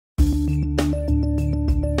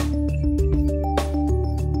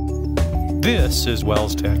This is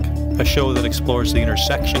WELSTech, a show that explores the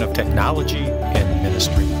intersection of technology and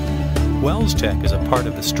ministry. WELSTech is a part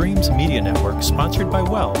of the Streams Media Network sponsored by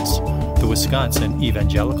WELS, the Wisconsin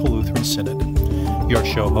Evangelical Lutheran Synod. Your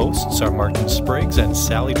show hosts are Martin Spriggs and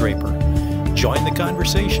Sally Draper. Join the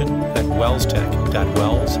conversation at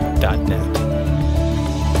welstech.wels.net.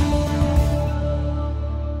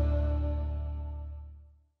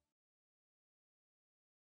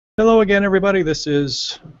 Hello again, everybody. This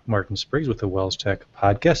is Martin Spriggs with the WELSTech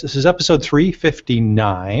podcast. This is episode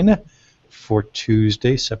 359 for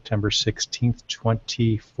Tuesday, September 16th,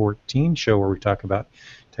 2014, show where we talk about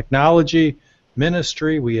technology,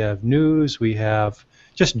 ministry, we have news, we have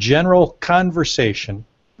just general conversation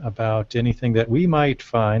about anything that we might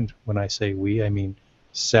find. When I say we, I mean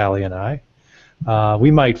Sally and I.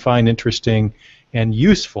 We might find interesting and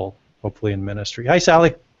useful, hopefully, in ministry. Hi,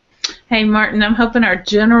 Sally. Hey, Martin, I'm hoping our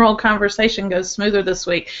general conversation goes smoother this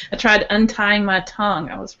week. I tried untying my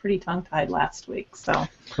tongue. I was pretty tongue-tied last week, so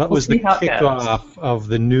that was the kickoff of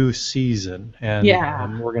the new season, and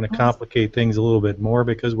we're going to complicate things a little bit more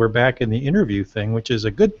because we're back in the interview thing, which is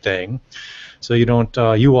a good thing. So you don't,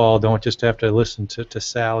 you all don't just have to listen to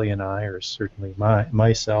Sally and I, or certainly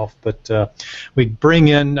myself, but we bring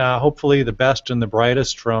in hopefully the best and the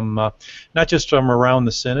brightest from not just from around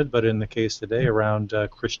the Synod, but in the case today around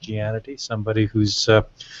Christianity. Somebody who's going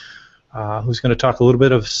to talk a little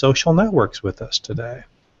bit of social networks with us today.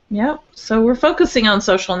 Yep. So we're focusing on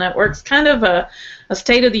social networks, kind of a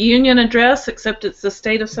State of the Union address, except it's the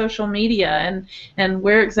state of social media and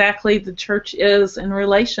where exactly the church is in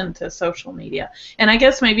relation to social media. And I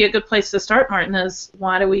guess maybe a good place to start, Martin, is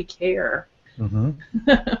why do we care? Mm-hmm.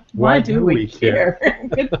 Why do we care?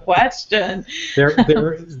 Good question.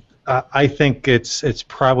 I think it's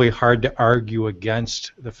probably hard to argue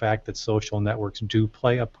against the fact that social networks do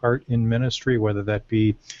play a part in ministry, whether that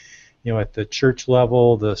be at the church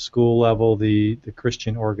level, the school level, the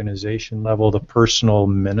Christian organization level, the personal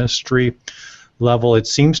ministry level. It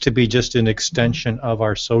seems to be just an extension of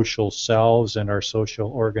our social selves and our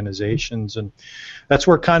social organizations, and that's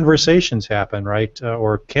where conversations happen, right,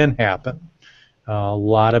 or can happen. A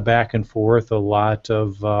lot of back and forth, a lot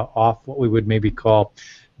of what we would maybe call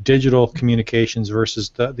digital communications versus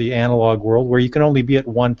the analog world, where you can only be at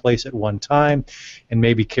one place at one time and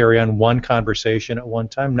maybe carry on one conversation at one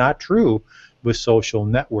time. Not true with social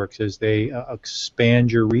networks, as they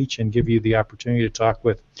expand your reach and give you the opportunity to talk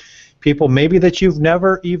with people maybe that you've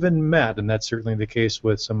never even met, and that's certainly the case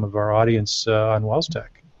with some of our audience on WELSTech.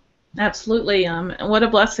 Absolutely. What a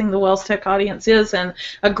blessing the WELSTech audience is, and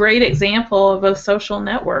a great example of a social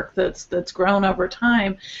network that's grown over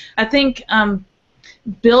time. I think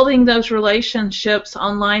building those relationships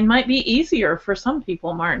online might be easier for some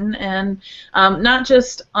people, Martin, and not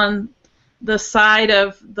just on the side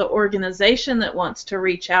of the organization that wants to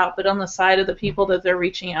reach out, but on the side of the people that they're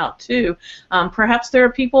reaching out to. Perhaps there are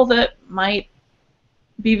people that might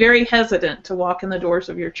be very hesitant to walk in the doors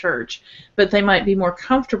of your church, but they might be more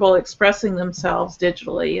comfortable expressing themselves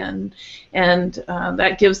digitally, and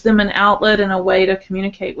that gives them an outlet and a way to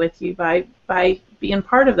communicate with you by being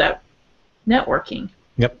part of that networking.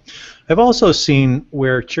 Yep. I've also seen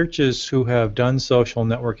where churches who have done social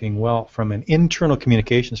networking well from an internal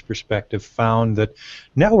communications perspective found that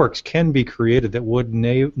networks can be created that would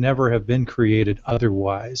never have been created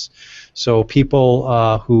otherwise. So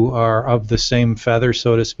people who are of the same feather,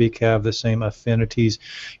 so to speak, have the same affinities,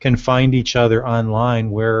 can find each other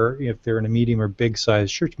online, where if they're in a medium or big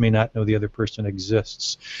size church, may not know the other person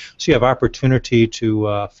exists. So you have opportunity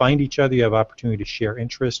to find each other, you have opportunity to share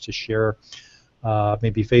interests, to share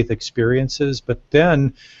maybe faith experiences, but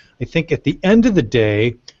then I think at the end of the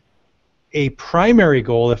day, a primary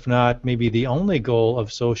goal, if not maybe the only goal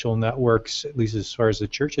of social networks, at least as far as the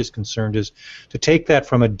church is concerned, is to take that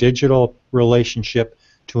from a digital relationship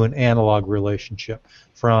to an analog relationship,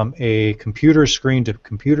 from a computer screen to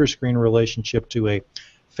computer screen relationship to a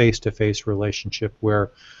face-to-face relationship, where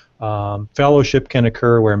fellowship can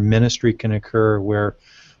occur, where ministry can occur, where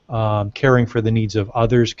caring for the needs of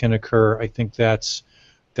others can occur. I think that's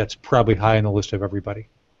probably high on the list of everybody.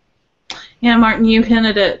 Yeah, Martin, you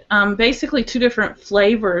hinted at basically two different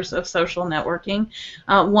flavors of social networking.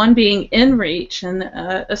 One being in-reach and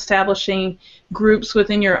establishing groups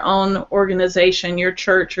within your own organization, your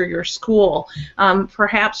church or your school.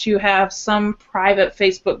 Perhaps you have some private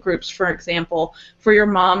Facebook groups, for example, for your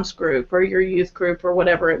mom's group or your youth group or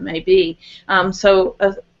whatever it may be.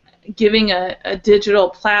 Giving a digital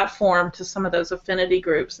platform to some of those affinity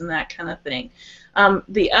groups and that kind of thing.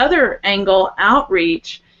 The other angle,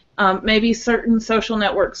 outreach, maybe certain social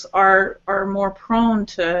networks are more prone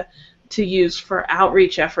to to use for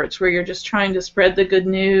outreach efforts where you're just trying to spread the good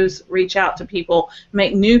news, reach out to people,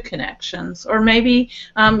 make new connections. Or maybe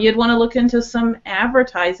you'd want to look into some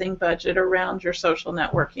advertising budget around your social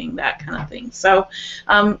networking, that kind of thing. So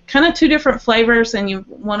kind of two different flavors, and you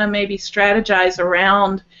want to maybe strategize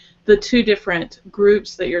around the two different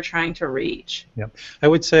groups that you're trying to reach. Yep. I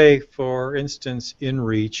would say, for instance,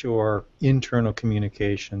 in-reach or internal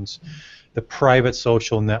communications, the private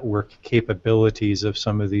social network capabilities of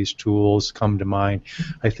some of these tools come to mind.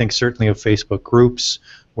 I think certainly of Facebook groups,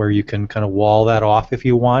 where you can kind of wall that off if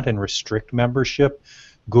you want and restrict membership.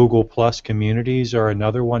 Google Plus communities are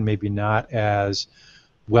another one, maybe not as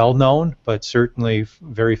well known, but certainly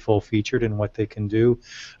very full featured in what they can do.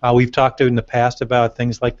 We've talked in the past about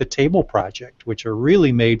things like the Table Project, which are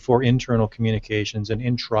really made for internal communications and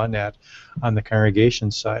intranet on the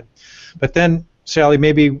congregation side. But then, Sally,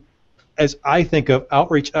 maybe as I think of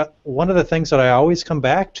outreach, one of the things that I always come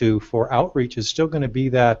back to for outreach is still going to be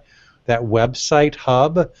that website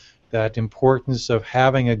hub, that importance of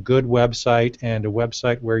having a good website, and a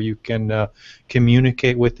website where you can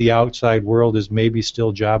communicate with the outside world is maybe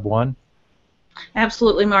still job one.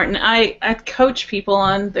 Absolutely, Martin. I coach people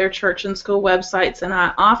on their church and school websites, and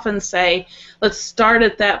I often say, let's start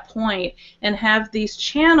at that point and have these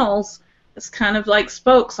channels as kind of like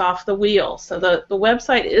spokes off the wheel. So the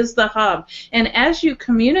website is the hub, and as you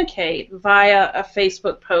communicate via a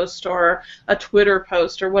Facebook post or a Twitter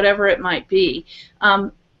post or whatever it might be,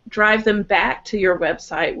 drive them back to your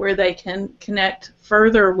website where they can connect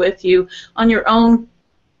further with you on your own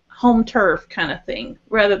home turf kind of thing,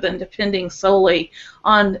 rather than depending solely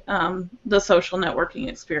on the social networking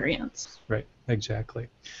experience. Right, exactly.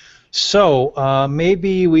 So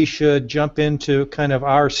maybe we should jump into kind of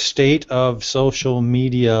our state of social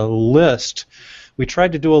media list. We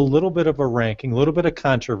tried to do a little bit of a ranking, a little bit of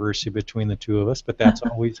controversy between the two of us, but that's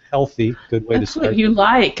always healthy. Good way to start. That's what you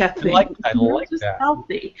like, I think. I like that.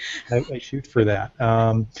 Healthy. I shoot for that.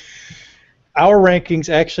 Our rankings,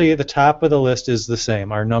 actually, at the top of the list is the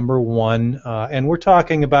same. Our number one, and we're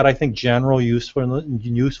talking about, I think, general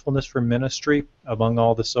usefulness for ministry among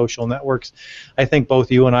all the social networks. I think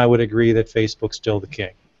both you and I would agree that Facebook's still the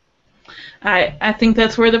king. I think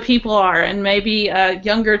that's where the people are, and maybe a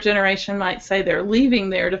younger generation might say they're leaving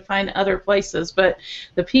there to find other places, but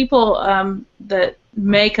the people that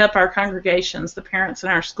make up our congregations, the parents in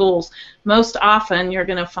our schools, most often you're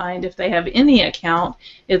going to find if they have any account,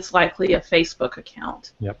 it's likely a Facebook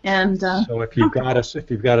account. Yep. And so if you've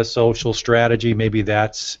got a social strategy, maybe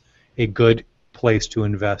that's a good place to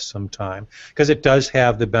invest some time, because it does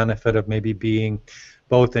have the benefit of maybe being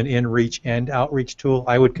both an in-reach and outreach tool.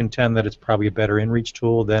 I would contend that it's probably a better in-reach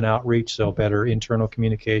tool than outreach, so better internal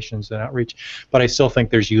communications than outreach. But I still think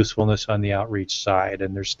there's usefulness on the outreach side,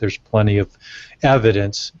 and there's plenty of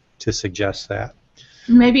evidence to suggest that.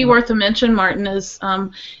 Maybe worth a mention, Martin, is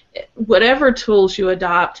whatever tools you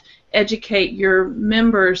adopt, educate your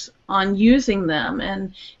members on using them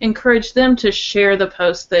and encourage them to share the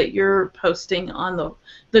post that you're posting on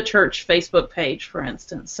the church Facebook page, for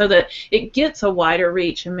instance, so that it gets a wider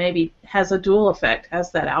reach and maybe has a dual effect, has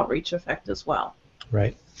that outreach effect as well.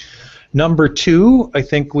 Right. Number two, I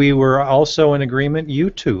think we were also in agreement,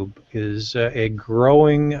 YouTube is a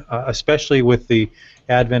growing, especially with the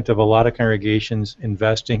advent of a lot of congregations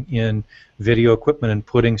investing in video equipment and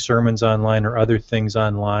putting sermons online or other things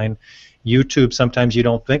online. YouTube, sometimes you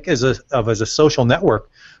don't think as a social network,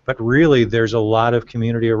 but really there's a lot of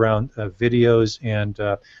community around videos, and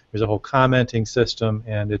there's a whole commenting system,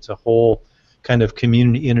 and it's a whole kind of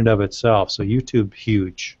community in and of itself. So YouTube,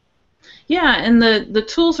 huge. Yeah, and the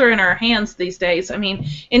tools are in our hands these days. I mean,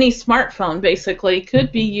 any smartphone basically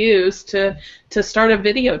could be used to start a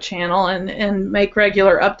video channel and make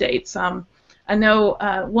regular updates. I know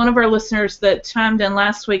one of our listeners that chimed in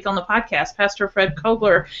last week on the podcast, Pastor Fred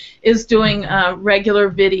Kogler, is doing regular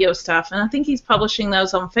video stuff, and I think he's publishing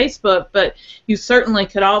those on Facebook, but you certainly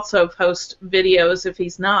could also post videos if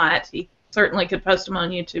he's not. He certainly could post them on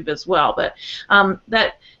YouTube as well, but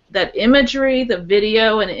that imagery, the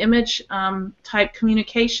video and image type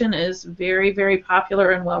communication is very, very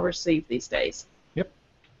popular and well received these days.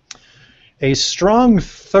 A strong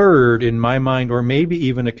third in my mind, or maybe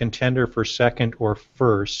even a contender for second or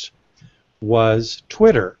first, was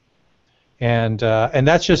Twitter. And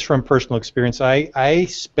that's just from personal experience. I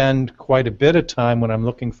spend quite a bit of time when I'm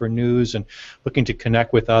looking for news and looking to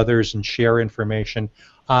connect with others and share information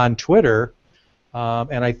on Twitter.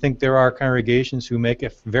 And I think there are congregations who make a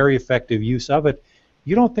very effective use of it.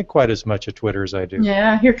 You don't think quite as much of Twitter as I do.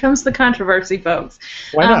 Yeah, here comes the controversy, folks.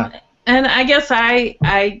 Why not? And I guess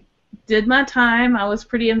I did my time. I was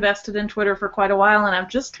pretty invested in Twitter for quite a while, and I've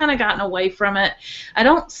just kind of gotten away from it. I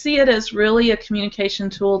don't see it as really a communication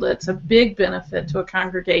tool that's a big benefit to a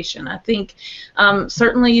congregation. I think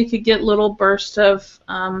certainly you could get little bursts of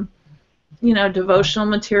devotional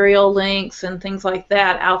material links and things like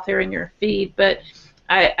that out there in your feed, but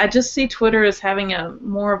I just see Twitter as having a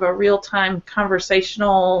more of a real-time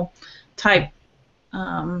conversational type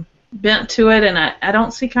bent to it, and I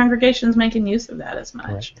don't see congregations making use of that as much.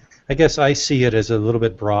 Right. I guess I see it as a little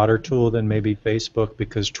bit broader tool than maybe Facebook,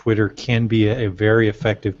 because Twitter can be a very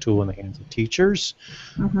effective tool in the hands of teachers.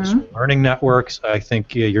 Learning networks, I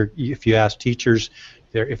think if you ask teachers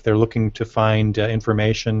if they're looking to find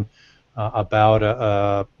information about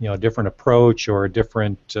a different approach or a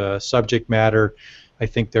different subject matter, I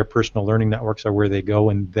think their personal learning networks are where they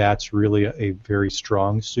go, and that's really a very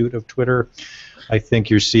strong suit of Twitter. I think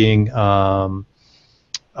you're seeing a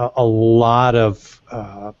lot of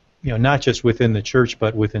not just within the church,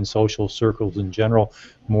 but within social circles in general,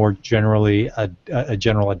 more generally a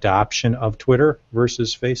general adoption of Twitter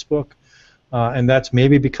versus Facebook. And that's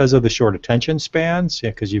maybe because of the short attention spans,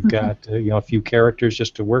 because you've got a few characters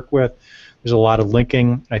just to work with. There's a lot of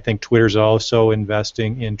linking. I think Twitter's also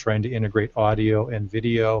investing in trying to integrate audio and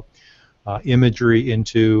video imagery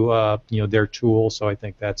into their tool, so I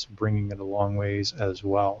think that's bringing it a long ways as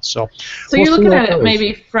well. So you're looking at it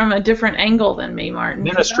maybe from a different angle than me, Martin.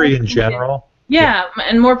 Ministry in general. Yeah,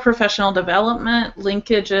 and more professional development,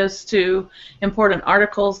 linkages to important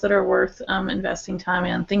articles that are worth investing time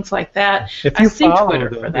in, things like that. I see Twitter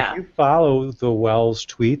for that. If you follow the WELS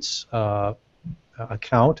tweets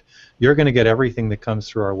account, you're going to get everything that comes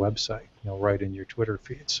through our website, right in your Twitter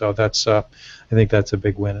feed. So that's, I think that's a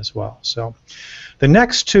big win as well. So the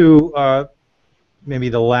next two, maybe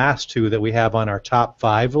the last two that we have on our top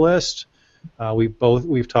 5 list,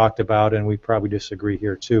 we've talked about, and we probably disagree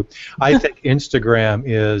here too. I think Instagram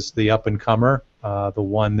is the up-and-comer, the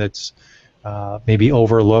one that's maybe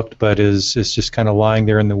overlooked, but is just kind of lying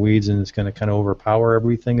there in the weeds, and is going to kind of overpower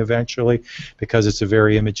everything eventually, because it's a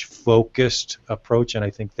very image-focused approach, and I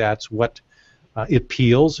think that's what it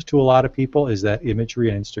appeals to a lot of people, is that imagery,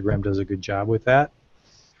 and Instagram does a good job with that.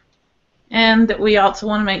 And we also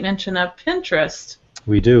want to make mention of Pinterest.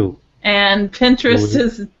 We do. And Pinterest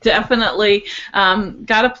has definitely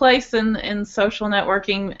got a place in social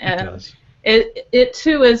networking, and it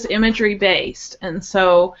too is imagery based, and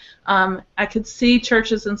so I could see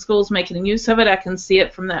churches and schools making use of it. I can see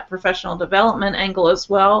it from that professional development angle as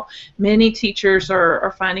well. Many teachers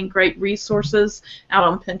are finding great resources out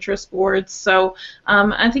on Pinterest boards, so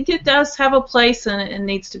I think it does have a place, and it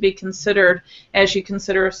needs to be considered as you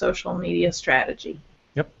consider a social media strategy.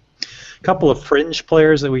 A couple of fringe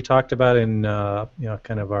players that we talked about in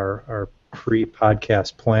kind of our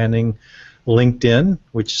pre-podcast planning. LinkedIn,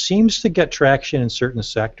 which seems to get traction in certain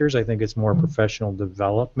sectors. I think it's more professional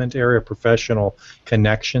development area, professional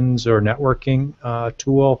connections or networking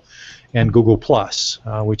tool, and Google Plus,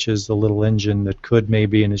 which is the little engine that could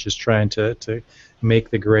maybe and is just trying to make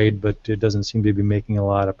the grade, but it doesn't seem to be making a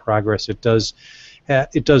lot of progress. It does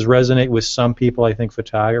resonate with some people. I think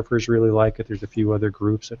photographers really like it. There's a few other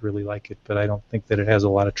groups that really like it, but I don't think that it has a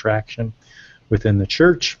lot of traction within the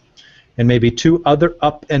church. And maybe 2 other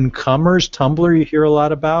up-and-comers. Tumblr you hear a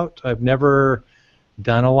lot about. I've never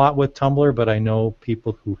done a lot with Tumblr, but I know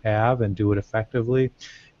people who have and do it effectively.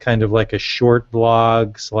 Kind of like a short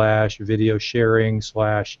blog / video sharing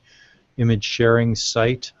 / image sharing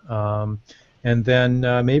site. And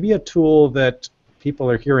then maybe a tool that people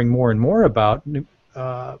are hearing more and more about,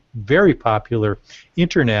 very popular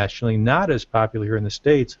internationally, not as popular here in the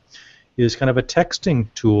States, is kind of a texting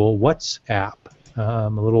tool, WhatsApp. A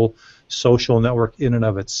little social network in and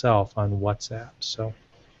of itself on WhatsApp. So,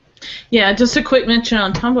 yeah, just a quick mention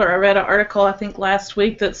on Tumblr. I read an article I think last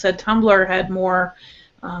week that said Tumblr had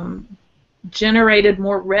generated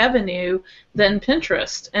more revenue than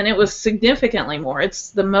Pinterest, and it was significantly more. It's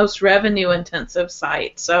the most revenue-intensive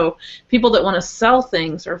site. So people that want to sell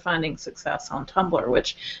things are finding success on Tumblr,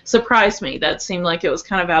 which surprised me. That seemed like it was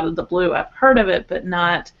kind of out of the blue. I've heard of it, but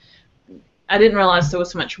not. I didn't realize there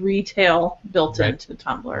was so much retail built into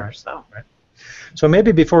Tumblr. So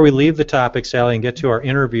maybe before we leave the topic, Sally, and get to our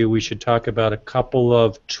interview, we should talk about a couple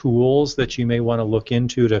of tools that you may want to look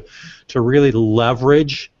into to really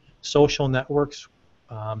leverage social networks.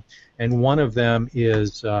 And one of them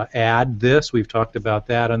is Add This. We've talked about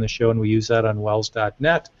that on the show, and we use that on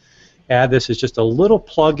wels.net. Add This is just a little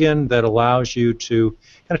plugin that allows you to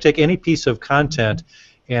kind of take any piece of content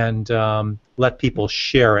and let people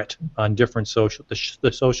share it on different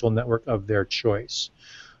the social network of their choice.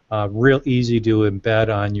 real easy to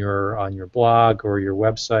embed on your blog or your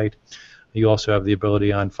website. You also have the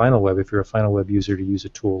ability on Final Web, if you're a Final Web user, to use a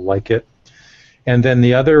tool like it. And then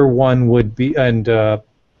the other one would be, and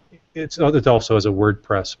it also has a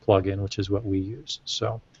WordPress plugin, which is what we use.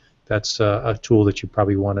 So that's a tool that you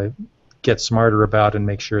probably want to get smarter about and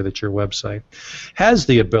make sure that your website has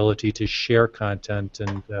the ability to share content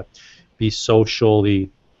and be socially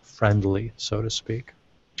friendly, so to speak.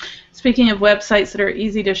 Speaking of websites that are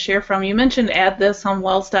easy to share from, you mentioned add this on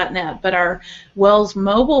wels.net, but our WELS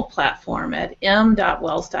mobile platform at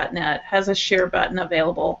m.wels.net has a share button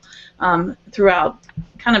available throughout,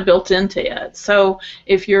 kind of built into it. So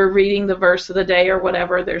if you're reading the verse of the day or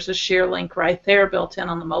whatever, there's a share link right there built in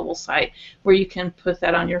on the mobile site where you can put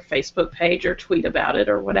that on your Facebook page or tweet about it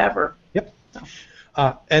or whatever. Yep. So.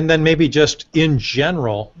 And then maybe just in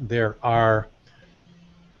general, there are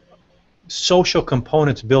social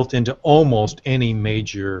components built into almost any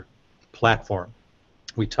major platform.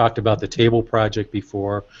 We talked about the table project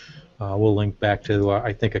before. We'll link back to,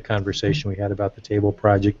 I think, a conversation we had about the table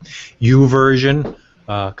project. YouVersion,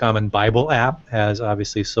 Common Bible app, has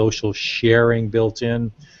obviously social sharing built in.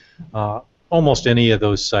 Almost any of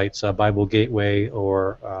those sites, Bible Gateway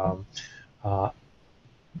or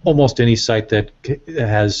almost any site that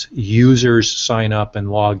has users sign up and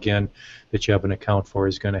log in that you have an account for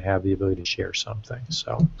is going to have the ability to share something.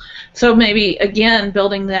 So maybe, again,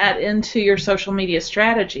 building that into your social media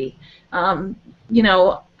strategy. You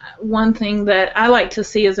know, one thing that I like to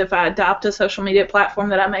see is if I adopt a social media platform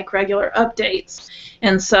that I make regular updates.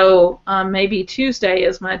 And so maybe Tuesday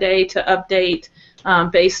is my day to update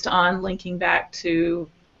based on linking back to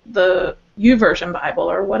the YouVersion Bible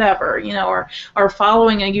or whatever, you know, or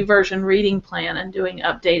following a YouVersion reading plan and doing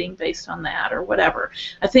updating based on that or whatever.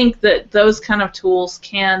 I think that those kind of tools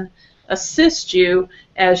can assist you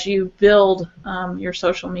as you build your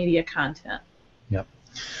social media content. Yep.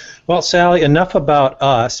 Well, Sally, enough about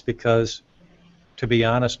us, because to be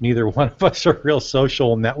honest, neither one of us are real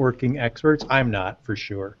social networking experts. I'm not, for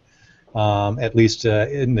sure. At least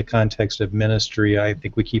in the context of ministry, I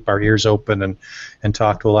think we keep our ears open and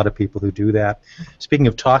talk to a lot of people who do that. Speaking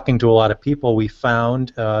of talking to a lot of people, we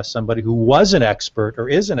found somebody who was an expert, or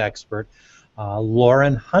is an expert,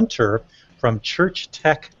 Lauren Hunter from Church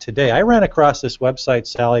Tech Today. I ran across this website,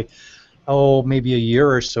 Sally, maybe a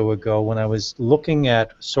year or so ago when I was looking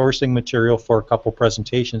at sourcing material for a couple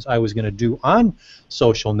presentations I was going to do on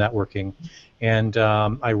social networking. And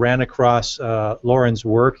I ran across Lauren's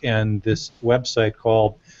work and this website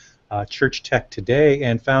called Church Tech Today,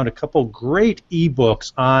 and found a couple great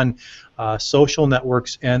ebooks on social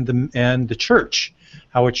networks and the church,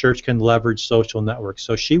 how a church can leverage social networks.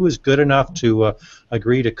 So she was good enough to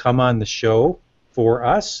agree to come on the show for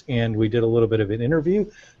us, and we did a little bit of an interview.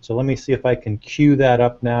 So let me see if I can cue that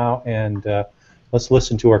up now, and let's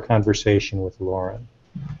listen to our conversation with Lauren.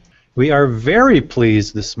 We are very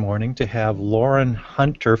pleased this morning to have Lauren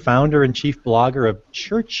Hunter, founder and chief blogger of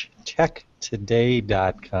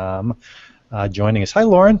ChurchTechToday.com, joining us. Hi,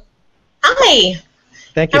 Lauren. Hi.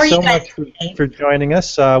 Thank you so much for joining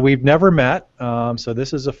us. We've never met, so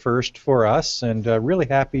this is a first for us, and really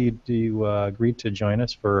happy you agreed to join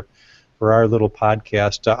us for our little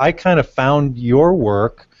podcast. I kind of found your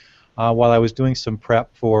work while I was doing some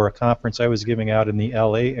prep for a conference I was giving out in the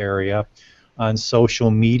LA area on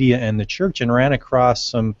social media and the church, and ran across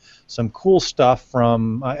some cool stuff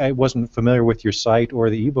from, I wasn't familiar with your site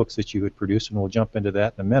or the ebooks that you had produced, and we'll jump into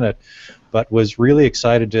that in a minute, but was really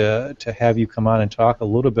excited to have you come on and talk a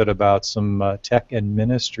little bit about some tech and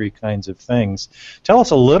ministry kinds of things. Tell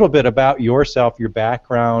us a little bit about yourself, your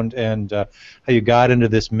background, and how you got into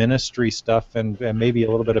this ministry stuff, and maybe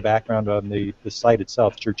a little bit of background on the site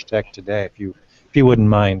itself, Church Tech Today, if you wouldn't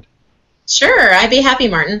mind. Sure, I'd be happy,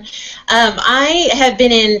 Martin. I have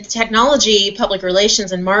been in technology, public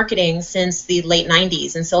relations, and marketing since the late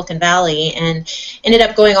 90s in Silicon Valley, and ended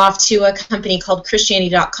up going off to a company called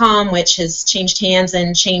Christianity.com, which has changed hands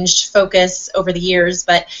and changed focus over the years.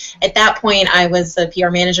 But at that point, I was the PR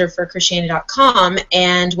manager for Christianity.com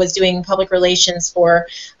and was doing public relations for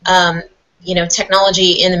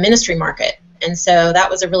technology in the ministry market. And so that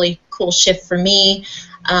was a really cool shift for me.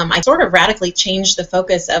 I sort of radically changed the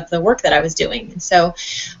focus of the work that I was doing. And so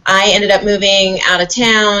I ended up moving out of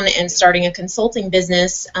town and starting a consulting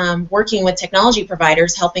business, working with technology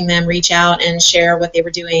providers, helping them reach out and share what they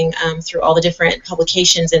were doing through all the different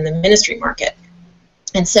publications in the ministry market.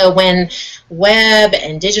 And so when web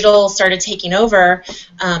and digital started taking over,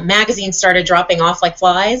 magazines started dropping off like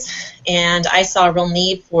flies, and I saw a real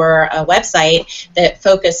need for a website that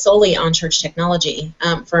focused solely on church technology.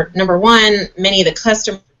 For number one, many of the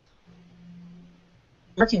customers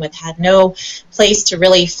working with had no place to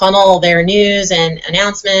really funnel their news and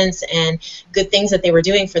announcements and good things that they were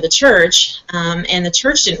doing for the church, and the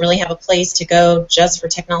church didn't really have a place to go just for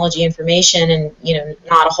technology information and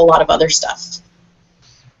not a whole lot of other stuff.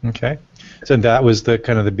 Okay. So that was the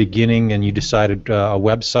kind of the beginning, and you decided a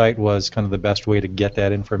website was kind of the best way to get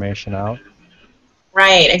that information out?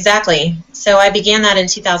 Right, exactly. So I began that in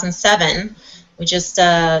 2007. We just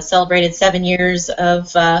celebrated 7 years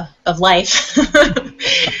of life.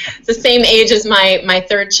 It's the same age as my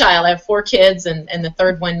third child. I have 4 kids, and the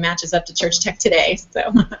third one matches up to Church Tech today. So.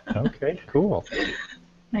 Okay, cool.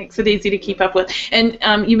 Makes it easy to keep up with. And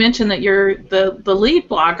you mentioned that you're the lead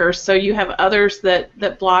blogger, so you have others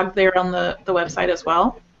that blog there on the website as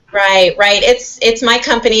well? Right. It's my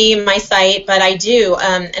company, my site, but I do.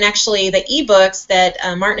 And actually, the ebooks that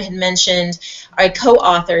Martin had mentioned, I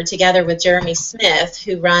co-authored together with Jeremy Smith,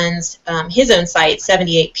 who runs his own site,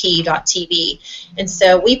 78p.tv. And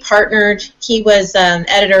so we partnered. He was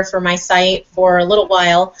editor for my site for a little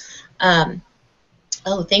while.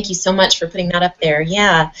 Oh, thank you so much for putting that up there.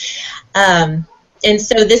 Yeah. And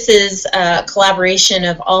so this is a collaboration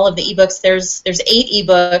of all of the ebooks. There's 8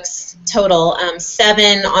 ebooks total,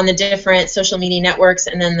 7 on the different social media networks,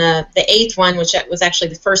 and then the 8th one, which was actually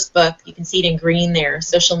the first book, you can see it in green there,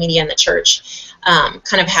 Social Media and the Church,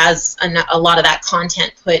 kind of has a lot of that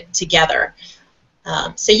content put together.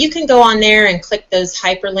 So you can go on there and click those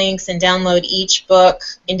hyperlinks and download each book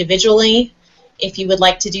individually, if you would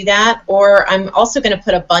like to do that, or I'm also going to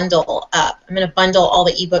put a bundle up. I'm going to bundle all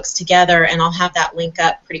the ebooks together, and I'll have that link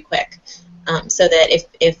up pretty quick, so that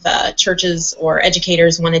if churches or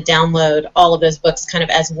educators want to download all of those books kind of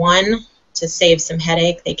as one to save some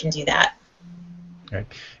headache, they can do that. Right.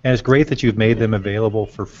 And it's great that you've made them available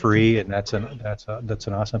for free, and that's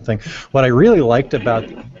an awesome thing. What I really liked about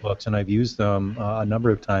the ebooks, and I've used them a number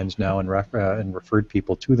of times now and referred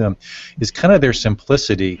people to them, is kind of their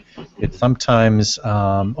simplicity. It's sometimes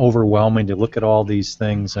overwhelming to look at all these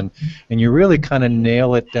things, and you really kind of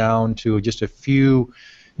nail it down to just a few,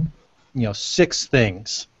 6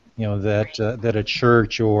 things, that a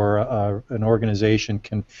church or an organization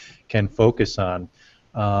can focus on.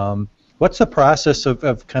 What's the process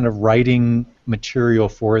of kind of writing material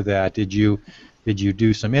for that? Did you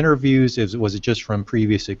do some interviews? Was it just from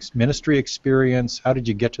previous ministry experience? How did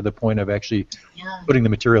you get to the point of actually putting the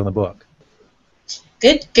material in the book?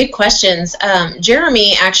 Good questions.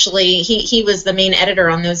 Jeremy, actually, he was the main editor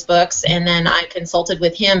on those books, and then I consulted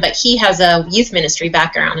with him, but he has a youth ministry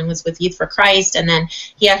background and was with Youth for Christ, and then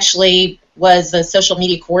he actually was the social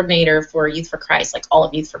media coordinator for Youth for Christ, like all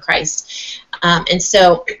of Youth for Christ. And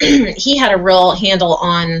so he had a real handle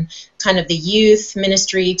on kind of the youth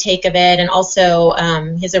ministry take of it, and also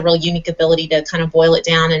he has a real unique ability to kind of boil it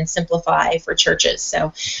down and simplify for churches.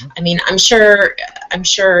 So, I mean, I'm sure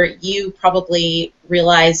you probably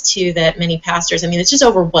realize too that many pastors, I mean, it's just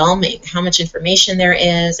overwhelming how much information there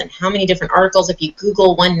is and how many different articles. If you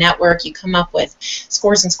Google one network, you come up with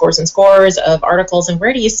scores and scores and scores of articles, and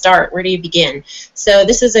where do you start? Where do you begin? So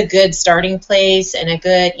this is a good starting place, and a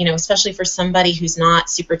good, especially for somebody who's not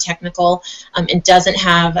super technical and doesn't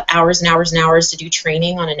have hours and hours and hours to do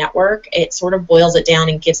training on a network. It sort of boils it down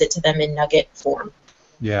and gives it to them in nugget form.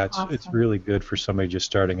 Yeah, it's really good for somebody just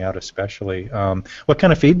starting out, especially. What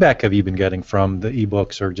kind of feedback have you been getting from the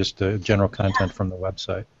ebooks or just the general content from the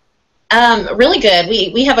website? Really good.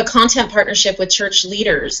 We have a content partnership with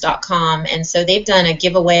churchleaders.com, and so they've done a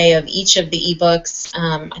giveaway of each of the ebooks.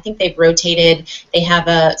 I think they've rotated. They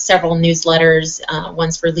have several newsletters,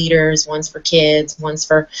 one's for leaders, one's for kids, one's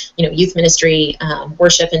for youth ministry,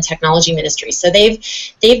 worship, and technology ministry. So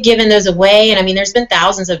they've given those away, and I mean there's been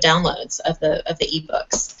thousands of downloads of the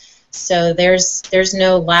ebooks. So there's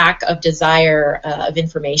no lack of desire of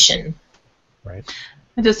information. Right.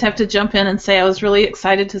 I just have to jump in and say I was really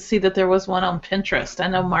excited to see that there was one on Pinterest. I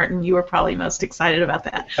know, Martin, you were probably most excited about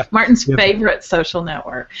that. Martin's favorite social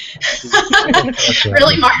network.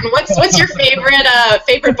 Really, Martin? What's your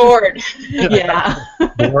favorite board? Yeah.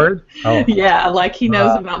 Board? Oh. Yeah, like he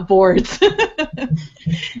knows about boards.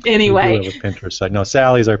 Anyway. We do have a Pinterest site. No,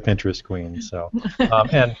 Sally's our Pinterest queen. So,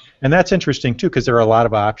 and that's interesting too, because there are a lot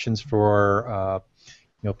of options for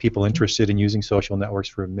people interested in using social networks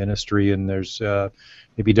for ministry, and there's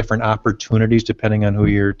maybe different opportunities depending on who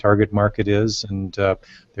your target market is, and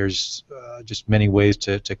there's just many ways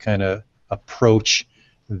to kind of approach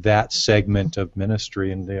that segment of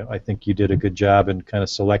ministry, and I think you did a good job in kind of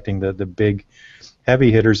selecting the big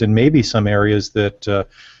heavy hitters and maybe some areas that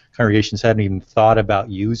congregations hadn't even thought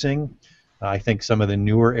about using. I think some of the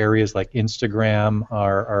newer areas like Instagram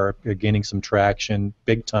are gaining some traction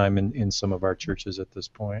big time in some of our churches at this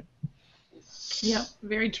point. Yep,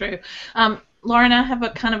 very true. Lauren, I have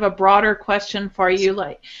a kind of a broader question for you,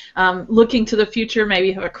 like looking to the future, maybe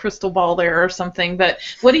you have a crystal ball there or something, but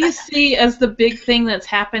what do you see as the big thing that's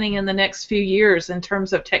happening in the next few years in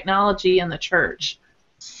terms of technology in the church?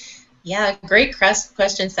 Yeah, great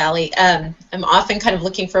question, Sally. I'm often kind of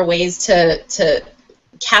looking for ways to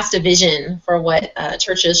cast a vision for what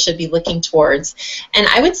churches should be looking towards. And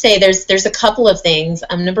I would say there's a couple of things.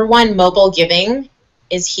 Number one, mobile giving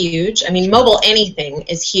is huge. I mean, mobile anything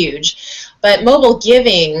is huge. But mobile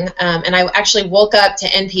giving, and I actually woke up to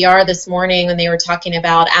NPR this morning when they were talking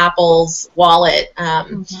about Apple's wallet.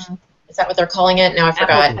 Is that what they're calling it? No, I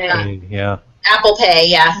forgot. Apple Pay, yeah. Apple Pay,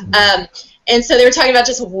 yeah. And so they were talking about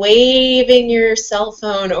just waving your cell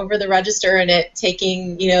phone over the register and it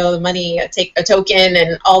taking, the money, take a token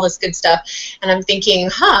and all this good stuff. And I'm thinking,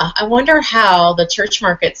 I wonder how the church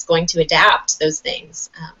market's going to adapt those things.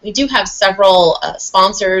 We do have several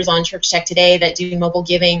sponsors on Church Tech Today that do mobile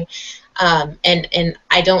giving. And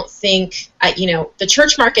I don't think, the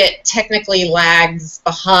church market technically lags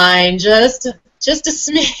behind just a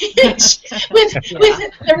smidge. with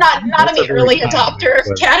they're not in the early adopter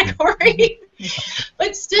category.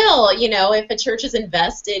 But still, if a church is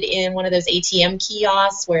invested in one of those ATM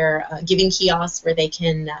kiosks giving kiosks where they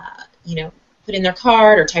can, put in their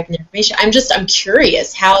card or type in their information, I'm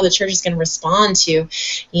curious how the church is going to respond to,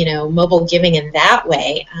 mobile giving in that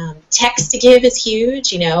way. Text to give is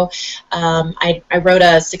huge. I wrote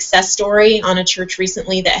a success story on a church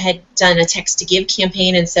recently that had done a text to give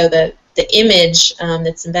campaign, and so the image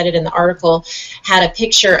that's embedded in the article had a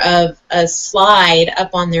picture of a slide up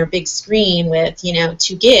on their big screen with,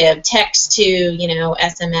 to give, text to,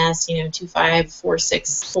 SMS,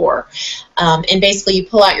 25464. And basically you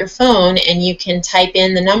pull out your phone and you can type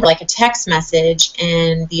in the number like a text message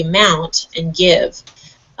and the amount and give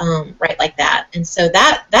right like that. And so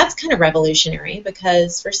that's kind of revolutionary,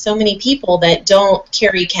 because for so many people that don't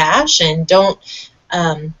carry cash and don't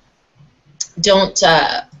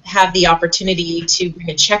have the opportunity to bring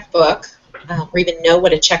a checkbook or even know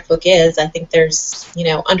what a checkbook is. I think there's,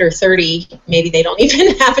 under 30, maybe they don't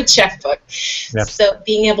even have a checkbook. Yep. So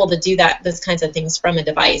being able to do those kinds of things from a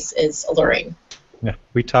device is alluring. Yeah,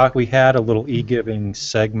 we had a little e-giving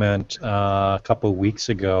segment a couple of weeks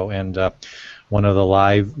ago, and one of the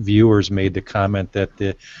live viewers made the comment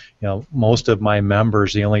that most of my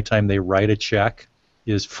members, the only time they write a check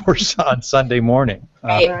is on Sunday morning.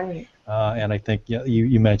 Right. And I think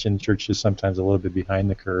you mentioned church is sometimes a little bit behind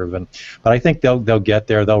the curve, but I think they'll get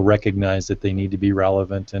there. They'll recognize that they need to be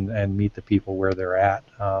relevant and meet the people where they're at.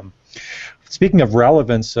 Speaking of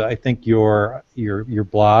relevance, I think your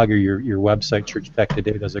blog or your website, Church Tech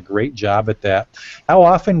Today, does a great job at that. How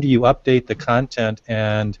often do you update the content,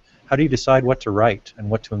 and how do you decide what to write and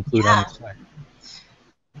what to include on the site?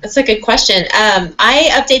 That's a good question. I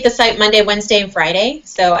update the site Monday, Wednesday, and Friday,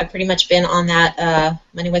 so I've pretty much been on that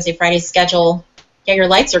Monday, Wednesday, Friday schedule. Yeah, your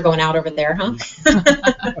lights are going out over there, huh?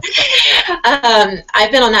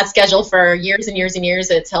 I've been on that schedule for years and years and years.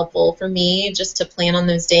 It's helpful for me just to plan on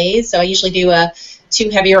those days. So I usually do 2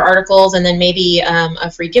 heavier articles and then maybe a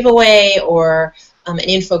free giveaway or an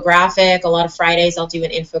infographic. A lot of Fridays I'll do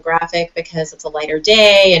an infographic because it's a lighter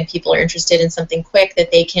day and people are interested in something quick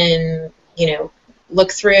that they can,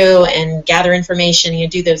 look through and gather information.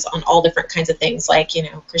 Do those on all different kinds of things, like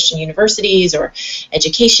Christian universities or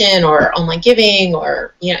education or online giving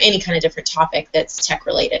or any kind of different topic that's tech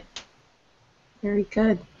related. Very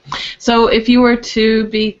good. So if you were to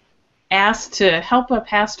be asked to help a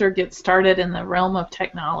pastor get started in the realm of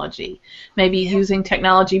technology, maybe using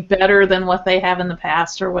technology better than what they have in the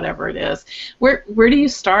past or whatever it is, where do you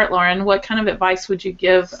start, Lauren? What kind of advice would you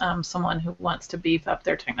give someone who wants to beef up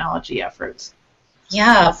their technology efforts?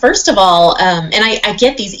 Yeah, first of all, and I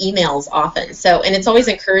get these emails often, and it's always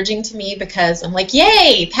encouraging to me because I'm like,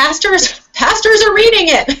 yay, pastors are reading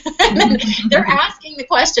it. And they're asking the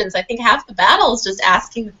questions. I think half the battle is just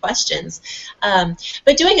asking the questions.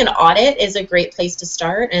 But doing an audit is a great place to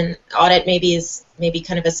start, and audit is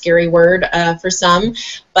kind of a scary word for some,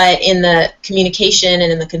 but in the communication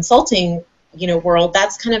and in the consulting world,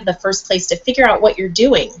 that's kind of the first place to figure out what you're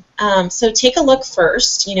doing. So take a look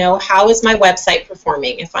first, how is my website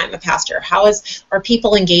performing if I'm a pastor? Are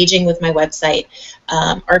people engaging with my website?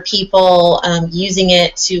 Are people using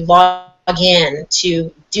it to log in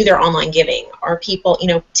to do their online giving? Are people,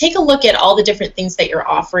 take a look at all the different things that you're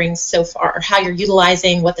offering so far, how you're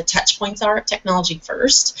utilizing, what the touch points are of technology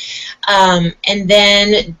first. And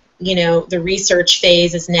then, the research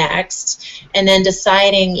phase is next. And then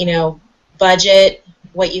deciding, budget,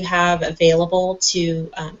 what you have available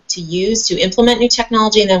to use to implement new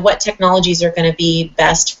technology, and then what technologies are going to be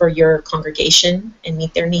best for your congregation and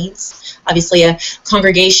meet their needs. Obviously, a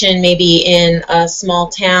congregation maybe in a small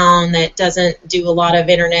town that doesn't do a lot of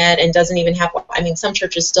internet and doesn't even have, I mean, some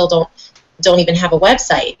churches still don't even have a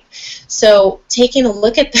website. So taking a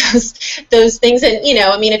look at those things, and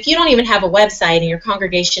I mean, if you don't even have a website and your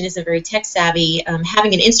congregation isn't very tech savvy,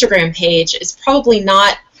 having an Instagram page is probably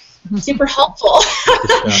not super helpful.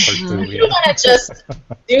 You don't want to just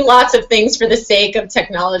do lots of things for the sake of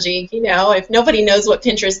technology. If nobody knows what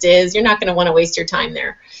Pinterest is, you're not going to want to waste your time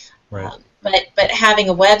there. Right. But having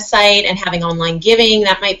a website and having online giving,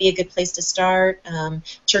 that might be a good place to start.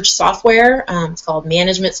 Church software, it's called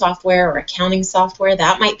management software or accounting software.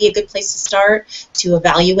 That might be a good place to start to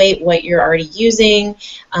evaluate what you're already using,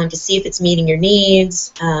 to see if it's meeting your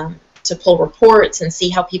needs, to pull reports and see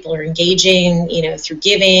how people are engaging, through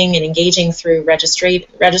giving and engaging through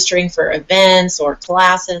registering for events or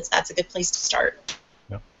classes. That's a good place to start.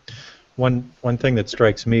 One thing that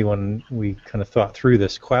strikes me when we kind of thought through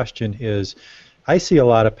this question is I see a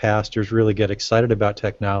lot of pastors really get excited about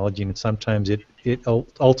technology, and sometimes it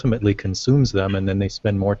ultimately consumes them, and then they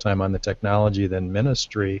spend more time on the technology than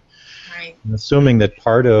ministry. Right. I'm assuming that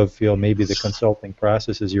part of maybe the consulting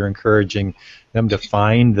process is you're encouraging them to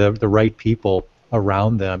find the right people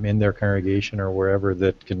around them in their congregation or wherever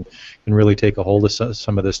that can really take a hold of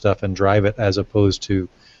some of this stuff and drive it, as opposed to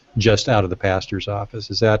just out of the pastor's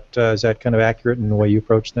office. Is that kind of accurate in the way you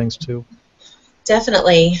approach things too?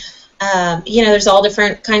 Definitely. There's all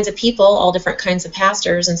different kinds of people, all different kinds of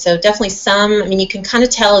pastors, and so definitely you can kind of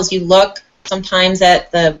tell as you look sometimes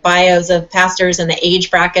at the bios of pastors and the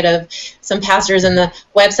age bracket of some pastors in the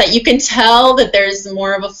website. You can tell that there's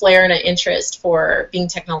more of a flair and an interest for being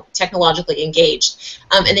technologically engaged,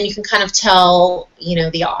 and then you can kind of tell,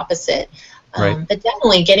 the opposite. Right. But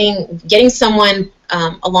definitely getting someone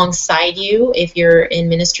alongside you if you're in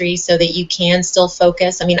ministry so that you can still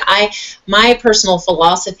focus. I mean, my personal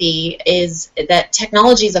philosophy is that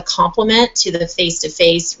technology is a complement to the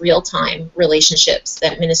face-to-face, real-time relationships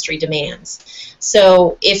that ministry demands.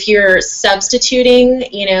 So if you're substituting,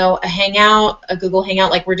 a Hangout, a Google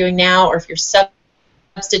Hangout like we're doing now, or if you're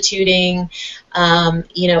substituting,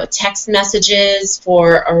 text messages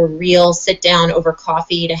for a real sit-down over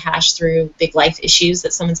coffee to hash through big life issues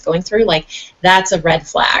that someone's going through, that's a red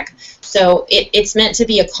flag. So it's meant to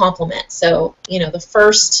be a complement. So, the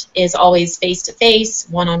first is always face-to-face,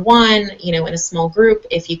 one-on-one, in a small group.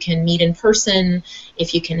 If you can meet in person,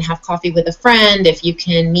 if you can have coffee with a friend, if you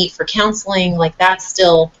can meet for counseling, that's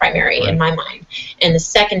still primary in my mind. And the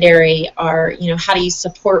secondary are, how do you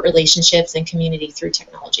support relationships and community through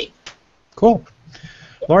technology? Cool.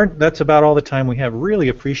 Lauren, that's about all the time we have. Really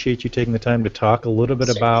appreciate you taking the time to talk a little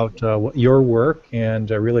bit about your work,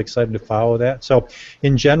 and really excited to follow that. So,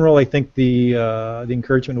 in general, I think the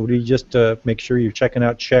encouragement would be just to make sure you're checking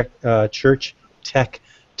out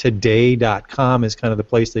churchtechtoday.com is kind of the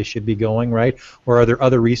place they should be going, right? Or are there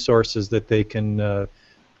other resources that they can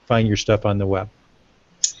find your stuff on the web?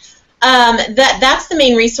 That's the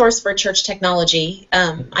main resource for church technology.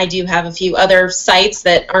 I do have a few other sites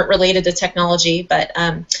that aren't related to technology, but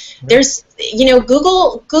there's,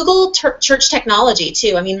 Google church technology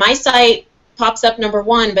too. I mean, my site pops up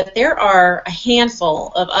 .1, but there are a handful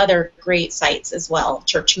of other great sites as well.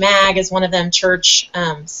 Church Mag is one of them. Church,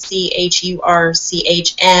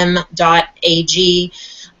 CHURCHM.AG.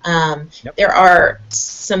 There are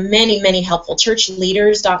many helpful.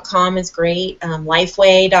 Churchleaders.com is great.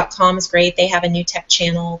 Lifeway.com is great. They have a new tech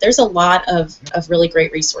channel. There's a lot of really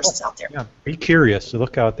great resources out there. Yeah, be curious.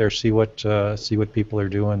 Look out there, see what people are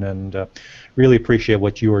doing, and really appreciate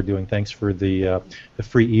what you are doing. Thanks for the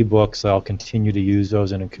free ebooks. I'll continue to use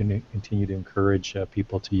those and continue to encourage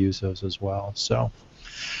people to use those as well. So,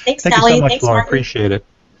 thanks, thank Sally. you so much, Thanks, Lauren. Martin. Appreciate it.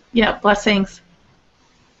 Yeah, blessings.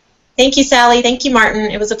 Thank you, Sally. Thank you,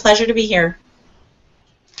 Martin. It was a pleasure to be here.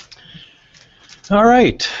 All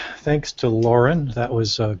right. Thanks to Lauren. That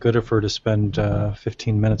was good of her to spend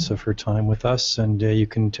 15 minutes of her time with us, and you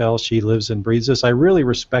can tell she lives and breathes this. I really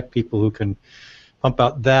respect people who can pump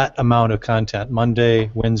out that amount of content, Monday,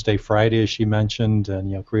 Wednesday, Friday, as she mentioned,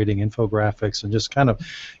 and creating infographics and just kind of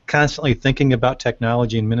constantly thinking about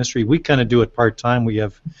technology and ministry. We kind of do it part-time. We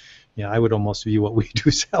have, I would almost view what we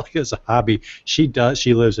do, Sally, as a hobby. She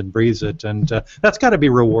lives and breathes it, and that's got to be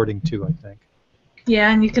rewarding too, I think.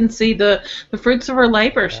 Yeah, and you can see the fruits of her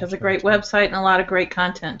labor. She has a great website and a lot of great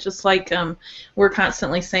content. Just like we're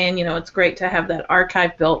constantly saying, it's great to have that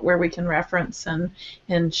archive built where we can reference, and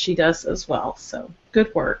she does as well. So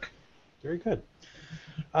good work. Very good.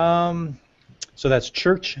 So that's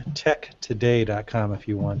churchtechtoday.com if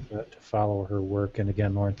you want to follow her work. And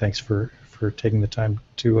again, Lauren, thanks for taking the time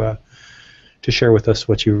to share with us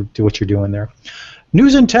what you're doing there.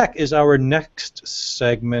 News and Tech is our next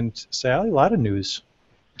segment. Sally, a lot of news.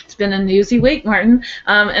 It's been a newsy week, Martin,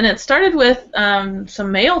 and it started with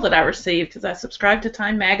some mail that I received because I subscribed to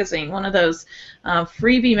Time Magazine, one of those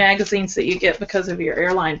freebie magazines that you get because of your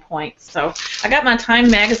airline points. So I got my Time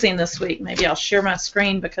Magazine this week. Maybe I'll share my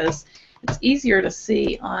screen because it's easier to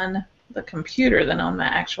see on the computer than on my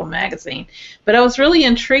actual magazine. But I was really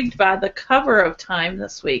intrigued by the cover of Time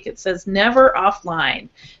this week. It says, "Never offline.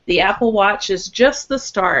 The Apple Watch is just the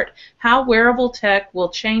start. How wearable tech will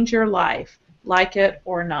change your life. Like it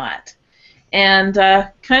or not." And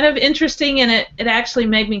kind of interesting, and it actually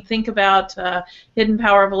made me think about Hidden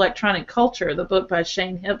Power of Electronic Culture, the book by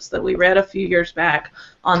Shane Hips that we read a few years back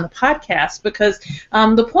on the podcast, because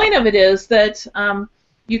the point of it is that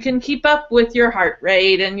you can keep up with your heart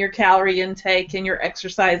rate and your calorie intake and your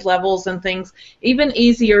exercise levels and things even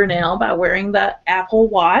easier now by wearing the Apple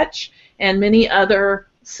Watch and many other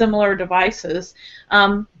similar devices.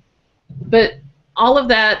 But all of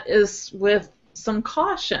that is with some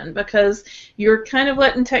caution because you're kind of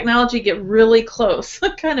letting technology get really close,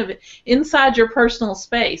 kind of inside your personal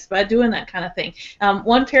space by doing that kind of thing.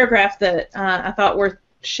 One paragraph that I thought worth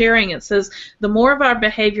sharing, it says, "The more of our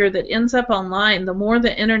behavior that ends up online, the more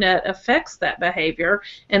the internet affects that behavior,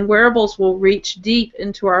 and wearables will reach deep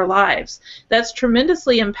into our lives. That's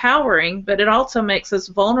tremendously empowering, but it also makes us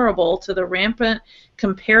vulnerable to the rampant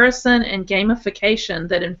comparison and gamification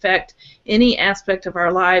that infect any aspect of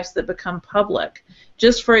our lives that become public.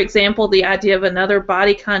 Just for example, the idea of another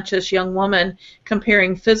body-conscious young woman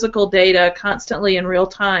comparing physical data constantly in real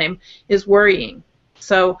time is worrying."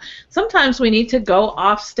 So sometimes we need to go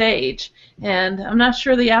off stage, and I'm not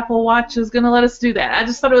sure the Apple Watch is going to let us do that. I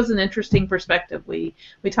just thought it was an interesting perspective. We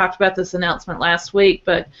talked about this announcement last week,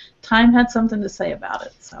 but Time had something to say about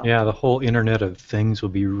it. So. Yeah, the whole Internet of Things will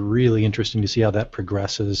be really interesting to see how that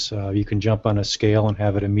progresses. You can jump on a scale and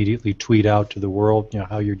have it immediately tweet out to the world,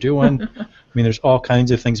 how you're doing. I mean, there's all kinds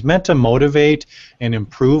of things meant to motivate and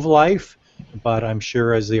improve life, but I'm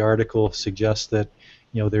sure, as the article suggests, that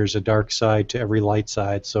there's a dark side to every light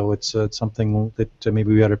side, so it's something that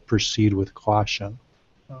maybe we ought to proceed with caution.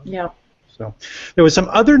 Yeah. So there was some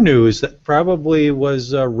other news that probably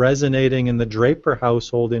was resonating in the Draper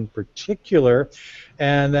household in particular,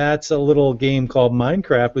 and that's a little game called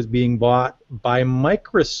Minecraft was being bought by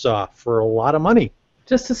Microsoft for a lot of money.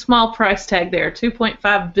 Just a small price tag there,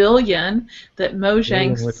 $2.5 billion that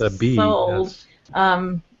Mojang with a B, sold.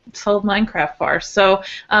 Yes. Sold Minecraft for. So,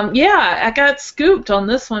 yeah, I got scooped on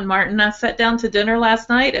this one, Martin. I sat down to dinner last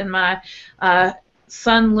night, and my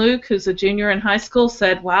son Luke, who's a junior in high school,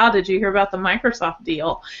 said, "Wow, did you hear about the Microsoft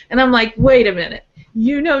deal?" And I'm like, wait a minute.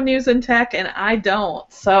 You know news and tech, and I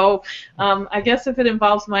don't. So I guess if it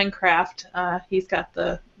involves Minecraft, he's got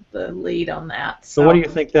the lead on that. So what do you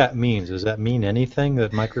think that means? Does that mean anything,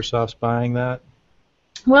 that Microsoft's buying that?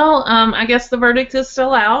 Well, I guess the verdict is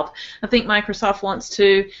still out. I think Microsoft wants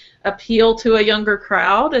to appeal to a younger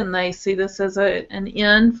crowd, and they see this as an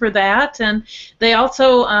in for that. And they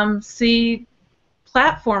also see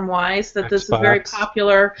platform-wise that this is very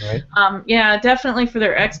popular. Right. Yeah, definitely for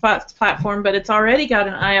their Xbox platform, but it's already got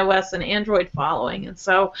an iOS and Android following. And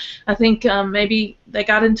so I think maybe they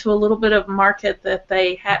got into a little bit of market that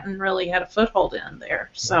they hadn't really had a foothold in there.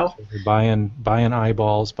 So they're buying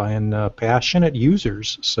eyeballs, buying passionate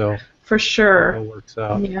users. So for sure. It all works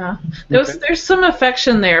out. Yeah. There's some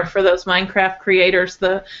affection there for those Minecraft creators.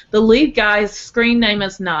 The lead guy's screen name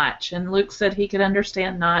is Notch, and Luke said he could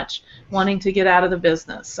understand Notch wanting to get out of the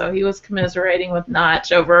business. So he was commiserating with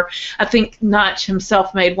Notch over, I think Notch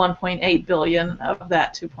himself made $1.8 billion of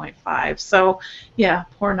that 2.5. So yeah,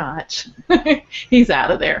 poor Notch. He's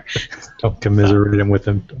out of there. Don't commiserate him with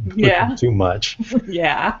him too much.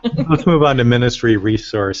 Yeah. Let's move on to ministry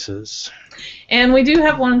resources. And we do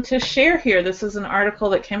have one to share here. This is an article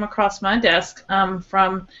that came across my desk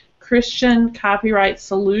from Christian Copyright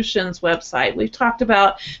Solutions website. We've talked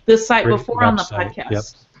about this site before on the podcast. Yep.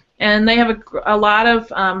 And they have a lot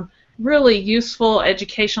of really useful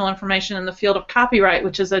educational information in the field of copyright,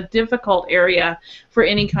 which is a difficult area for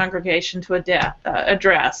any congregation to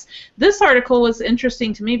address. This article was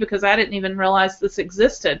interesting to me because I didn't even realize this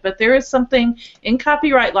existed, but there is something in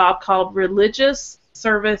copyright law called religious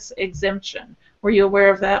service exemption. Were you aware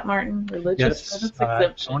of that, Martin? Religious service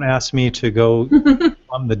exemption. Someone asked me to go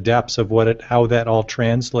on the depths of how that all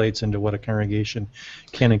translates into what a congregation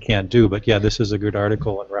can and can't do. But yeah, this is a good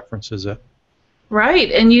article and references it.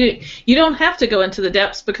 Right, and you don't have to go into the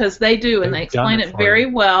depths because they do, and they They've done explain it it for very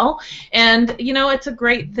you. well. And it's a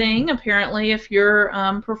great thing. Apparently, if you're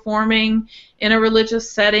performing in a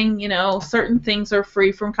religious setting, certain things are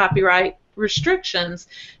free from copyright restrictions.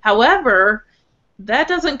 However, that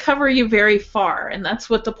doesn't cover you very far, and that's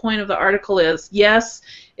what the point of the article is. Yes,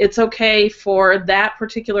 it's okay for that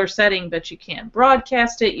particular setting, but you can't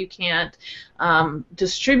broadcast it, you can't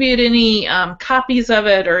distribute any copies of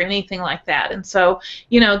it or anything like that. And so,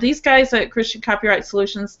 these guys at Christian Copyright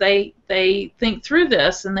Solutions, they think through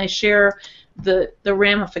this, and they share the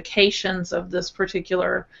ramifications of this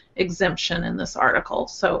particular exemption in this article.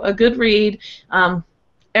 So a good read.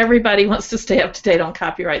 Everybody wants to stay up to date on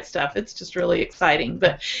copyright stuff. It's just really exciting.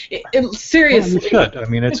 But Well, seriously, you should. I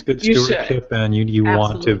mean, it's good you should. stewardship, and you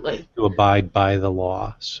want to Absolutely. abide by the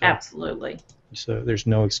law. Absolutely. So there's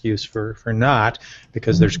no excuse for not,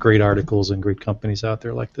 because there's great articles and great companies out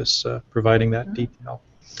there like this providing that detail.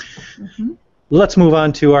 Mm-hmm. Let's move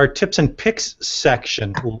on to our tips and picks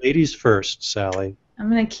section. Ladies first, Sally. I'm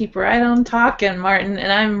going to keep right on talking, Martin,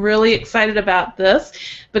 and I'm really excited about this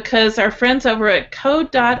because our friends over at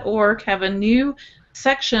code.org have a new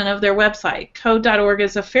section of their website. Code.org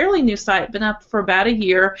is a fairly new site, been up for about a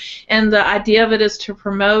year, and the idea of it is to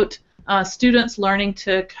promote students learning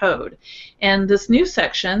to code. And this new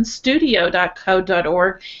section,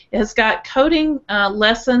 studio.code.org, has got coding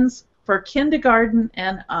lessons for kindergarten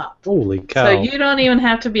and up. Holy cow. So you don't even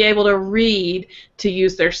have to be able to read to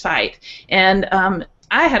use their site. And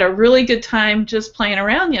I had a really good time just playing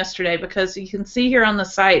around yesterday because you can see here on the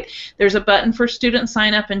site there's a button for student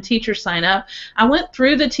sign up and teacher sign up. I went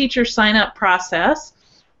through the teacher sign up process,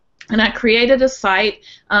 and I created a site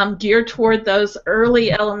geared toward those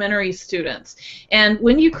early elementary students. And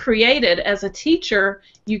when you create it as a teacher,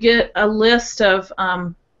 you get a list of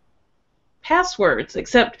passwords,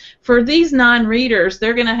 except for these non-readers,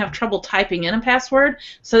 they're going to have trouble typing in a password,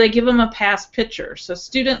 so they give them a past picture. So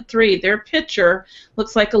student 3, their picture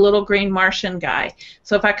looks like a little green Martian guy.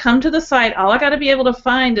 So if I come to the site, all I got to be able to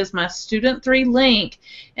find is my student 3 link,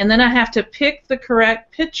 and then I have to pick the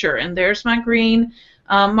correct picture, and there's my green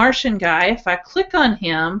Martian guy. If I click on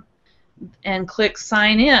him and click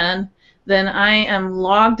sign in, then I am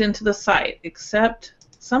logged into the site, except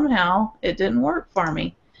somehow it didn't work for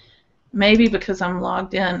me. Maybe because I'm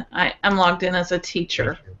logged in. I'm logged in as a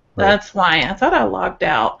teacher. Right. That's why. I thought I logged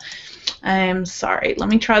out. I'm sorry. Let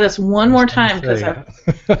me try this one more time because I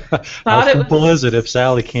thought How it simple was is it if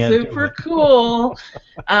Sally can't do super it? cool.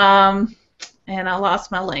 And I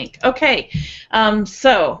lost my link. Okay.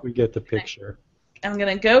 So We get the picture. I'm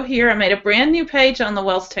going to go here. I made a brand new page on the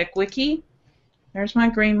WELSTech Wiki. There's my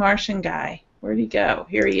green Martian guy. Where'd he go?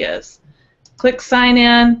 Here he is. Click sign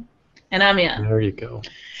in, and I'm in. There you go.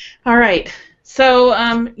 All right,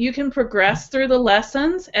 so you can progress through the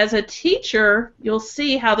lessons. As a teacher, you'll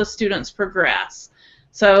see how the students progress.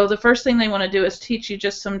 So the first thing they want to do is teach you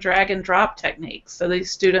just some drag and drop techniques. So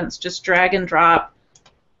these students just drag and drop,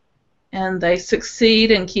 and they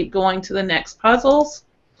succeed and keep going to the next puzzles.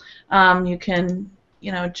 You can,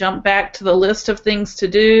 jump back to the list of things to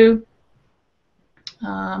do.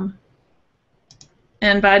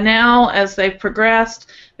 And by now, as they've progressed,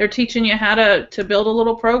 they're teaching you how to build a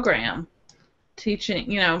little program,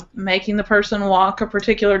 teaching, making the person walk a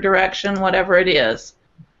particular direction, whatever it is.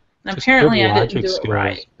 And apparently, I didn't do it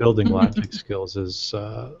right. Building logic skills is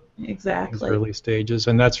exactly in early stages,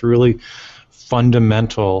 and that's really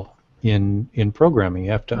fundamental in programming.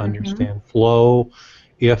 You have to understand flow,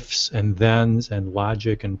 ifs and thens, and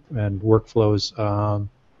logic and workflows,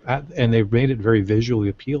 and they've made it very visually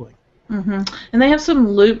appealing. And they have some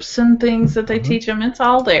loops and things that they teach them. It's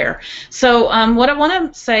all there. So what I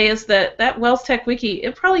want to say is that WELSTech Wiki,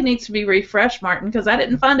 it probably needs to be refreshed, Martin, because I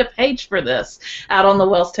didn't find a page for this out on the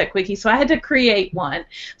WELSTech Wiki, so I had to create one.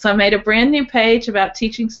 So I made a brand new page about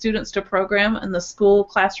teaching students to program in the school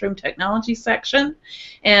classroom technology section,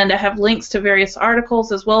 and I have links to various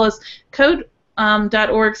articles as well as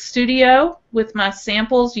code.org Studio with my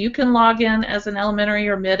samples. You can log in as an elementary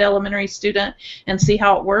or mid-elementary student and see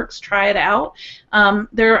how it works, try it out.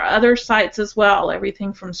 There are other sites as well,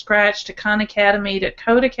 everything from Scratch to Khan Academy to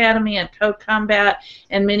Code Academy and Code Combat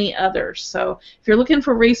and many others. So if you're looking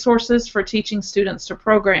for resources for teaching students to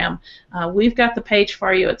program, we've got the page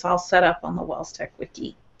for you. It's all set up on the WELSTech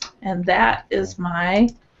Wiki. And that is my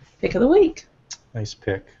pick of the week. Nice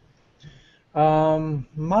pick.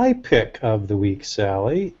 My pick of the week,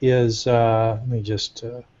 Sally, is, let me just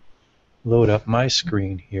load up my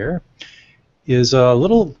screen here, is a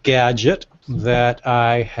little gadget that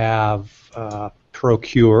I have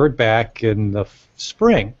procured back in the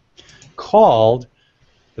spring called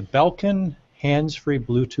the Belkin hands-free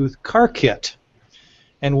Bluetooth car kit.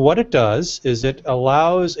 And what it does is it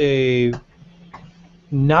allows a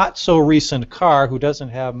not so recent car who doesn't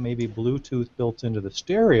have maybe Bluetooth built into the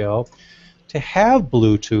stereo to have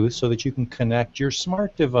Bluetooth so that you can connect your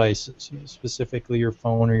smart devices, specifically your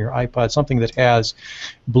phone or your iPod, something that has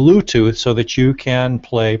Bluetooth so that you can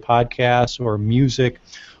play podcasts or music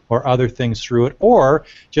or other things through it, or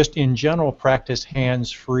just in general practice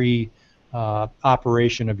hands-free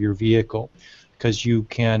operation of your vehicle, because you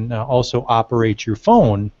can also operate your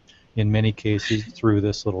phone in many cases through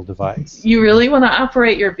this little device. You really want to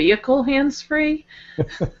operate your vehicle hands-free?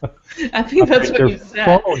 I think that's what you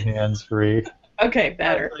said. Phone hands-free. Okay,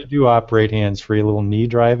 better. I do operate hands-free. A little knee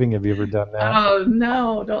driving. Have you ever done that? Oh,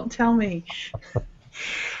 no, don't tell me.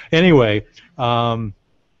 Anyway,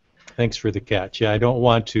 thanks for the catch. Yeah, I don't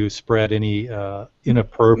want to spread any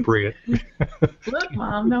inappropriate Look,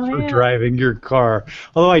 Mom, no for hands. driving your car.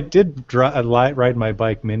 Although I did ride my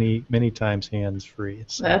bike many times hands-free.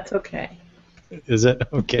 So. That's okay. Is it?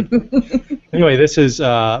 Okay. Anyway, this is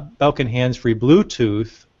Belkin hands-free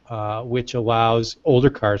Bluetooth, which allows older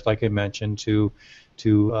cars, like I mentioned, to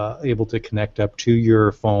able to connect up to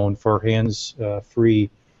your phone for hands-free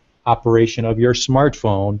operation of your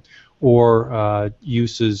smartphone, or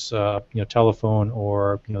uses telephone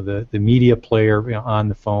or the media player on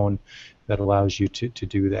the phone that allows you to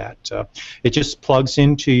do that. It just plugs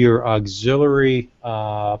into your auxiliary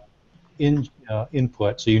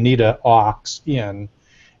input, so you need an aux in,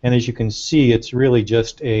 and as you can see, it's really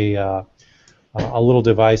just a little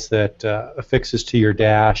device that affixes to your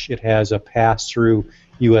dash. It has a pass-through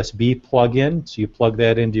USB plug-in, so you plug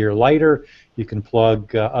that into your lighter. You can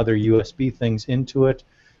plug other USB things into it.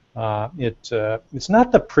 It's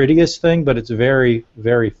not the prettiest thing, but it's very,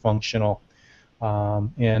 very functional.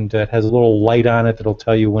 And it has a little light on it that'll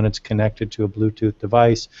tell you when it's connected to a Bluetooth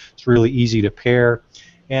device. It's really easy to pair.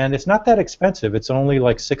 And it's not that expensive. It's only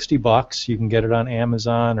like $60. You can get it on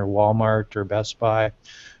Amazon or Walmart or Best Buy,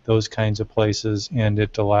 those kinds of places. And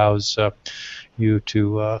it allows you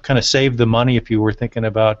to kind of save the money if you were thinking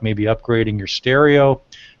about maybe upgrading your stereo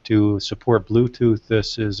to support Bluetooth.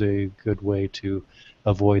 This is a good way to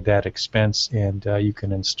avoid that expense, and you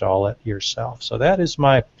can install it yourself. So that is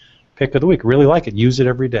my pick of the week. Really like it. Use it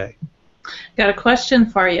every day. Got a question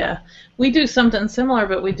for you. We do something similar,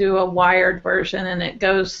 but we do a wired version, and it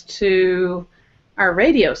goes to our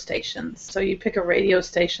radio stations. So you pick a radio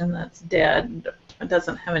station that's dead. It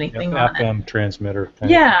doesn't have anything on it. FM transmitter.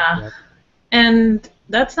 Yeah. And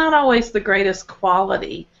that's not always the greatest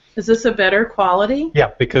quality. Is this a better quality?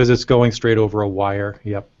 Yeah, because it's going straight over a wire.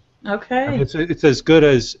 Yep. Okay. It's as good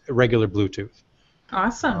as regular Bluetooth.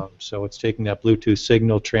 Awesome. So it's taking that Bluetooth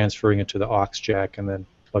signal, transferring it to the aux jack, and then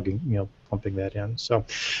pumping that in. So,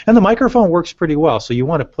 and the microphone works pretty well. So you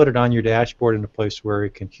want to put it on your dashboard in a place where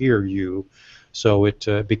it can hear you, so it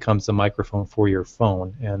becomes the microphone for your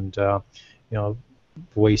phone, and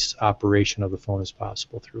voice operation of the phone is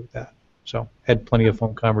possible through that. So had plenty of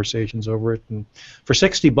phone conversations over it, and for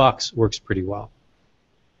 $60 works pretty well.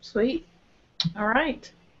 Sweet. All right.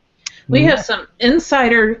 We have some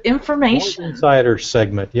insider information. Insider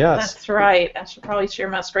segment, yes. That's right. I should probably share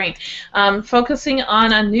my screen. Focusing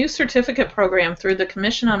on a new certificate program through the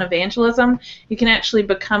Commission on Evangelism, you can actually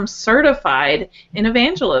become certified in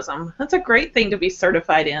evangelism. That's a great thing to be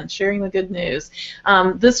certified in, sharing the good news.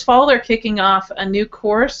 This fall, they're kicking off a new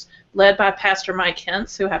course led by Pastor Mike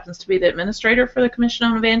Hentz, who happens to be the administrator for the Commission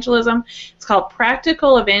on Evangelism. It's called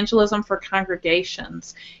Practical Evangelism for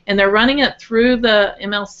Congregations, and they're running it through the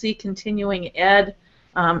MLC Continuing Ed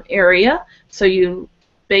area, so you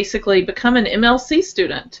basically become an MLC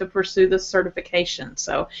student to pursue this certification.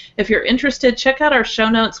 So if you're interested, check out our show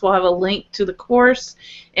notes. We'll have a link to the course,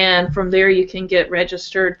 and from there you can get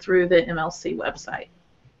registered through the MLC website.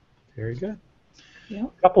 Very good. Yep.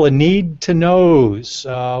 A couple of need-to-knows.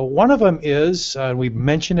 One of them is, we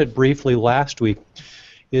mentioned it briefly last week,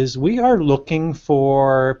 is we are looking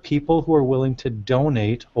for people who are willing to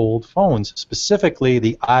donate old phones, specifically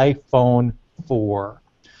the iPhone 4.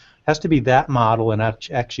 It has to be that model, and it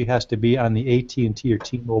actually has to be on the AT&T or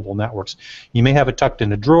T-Mobile networks. You may have it tucked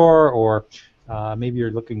in a drawer, or maybe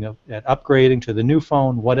you're looking at upgrading to the new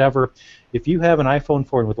phone, whatever. If you have an iPhone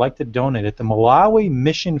 4 and would like to donate it, the Malawi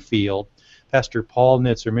Mission Field, Pastor Paul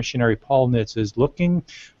Nitz, or Missionary Paul Nitz, is looking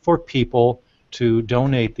for people to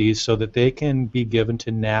donate these so that they can be given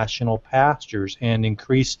to national pastors and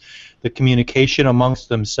increase the communication amongst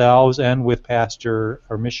themselves and with Pastor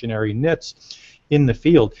or Missionary Nitz in the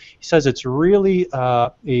field. He says it's really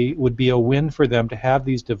would be a win for them to have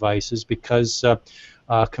these devices because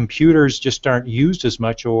computers just aren't used as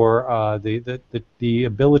much, or the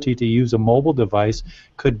ability to use a mobile device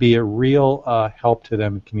could be a real help to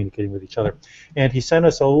them in communicating with each other. And he sent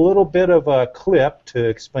us a little bit of a clip to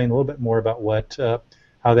explain a little bit more about what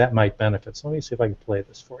how that might benefit. So let me see if I can play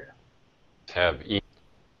this for you.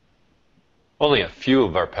 Only a few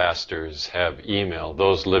of our pastors have email,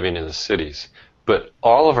 those living in the cities, but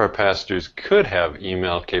all of our pastors could have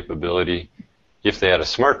email capability if they had a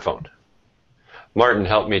smartphone. Martin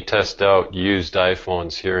helped me test out used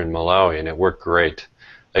iPhones here in Malawi, and it worked great.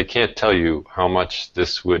 I can't tell you how much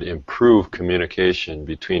this would improve communication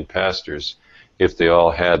between pastors if they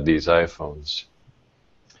all had these iPhones.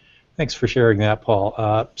 Thanks for sharing that,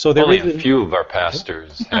 Paul. So there Only a few of our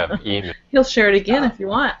pastors have email. He'll share it again if you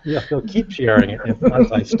want. Yeah, he'll keep sharing it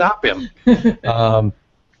unless I stop him.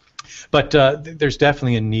 But there's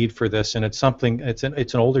definitely a need for this, and it's something. It's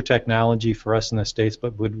an older technology for us in the States,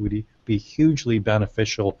 but would be hugely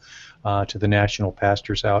beneficial to the national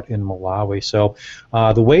pastors out in Malawi. So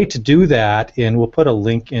the way to do that, and we'll put a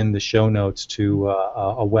link in the show notes to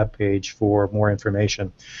a web page for more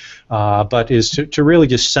information, but is to really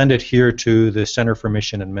just send it here to the Center for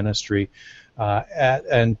Mission and Ministry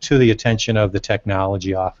and to the attention of the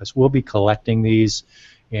technology office. We'll be collecting these.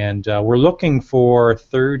 And we're looking for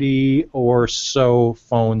 30 or so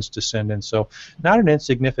phones to send in, so not an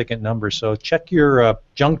insignificant number. So check your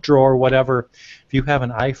junk drawer, whatever. If you have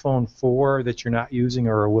an iPhone 4 that you're not using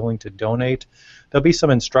or are willing to donate, there'll be some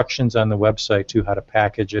instructions on the website too, how to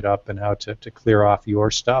package it up and how to clear off your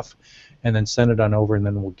stuff, and then send it on over, and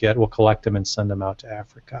then we'll collect them and send them out to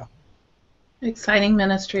Africa. Exciting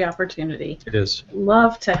ministry opportunity. It is.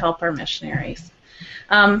 Love to help our missionaries.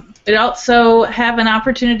 We also have an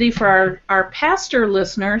opportunity for our pastor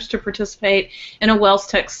listeners to participate in a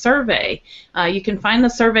WELSTech survey. You can find the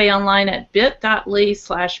survey online at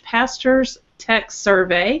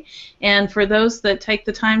bit.ly/pastorstechsurvey. And for those that take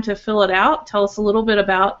the time to fill it out, tell us a little bit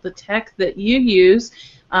about the tech that you use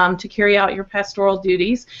to carry out your pastoral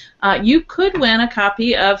duties. You could win a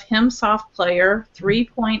copy of HymnSoft Player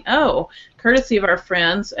 3.0, courtesy of our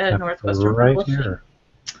friends at Northwestern Publishing. Here.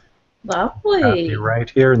 Lovely. Right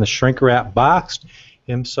here in the shrink wrap box,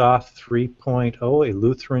 HymnSoft 3.0, a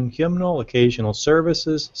Lutheran hymnal, occasional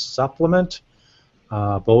services, supplement.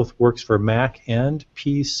 Both works for Mac and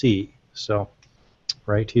PC. So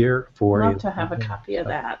right here for Love to have a copy of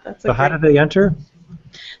that. That's so how do they enter?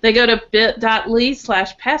 They go to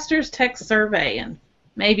bit.ly/pastorstechsurvey, and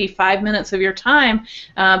maybe 5 minutes of your time,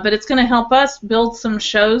 but it's going to help us build some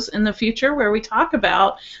shows in the future where we talk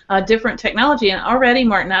about different technology. And already,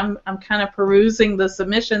 Martin, I'm kind of perusing the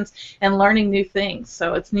submissions and learning new things.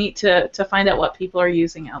 So it's neat to find out what people are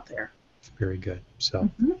using out there. Very good. So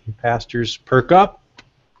pastors, perk up.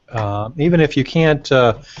 Even if you can't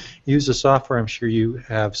use the software, I'm sure you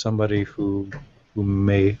have somebody who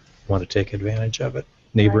may want to take advantage of it.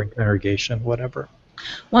 Neighboring congregation, whatever.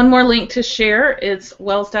 One more link to share, it's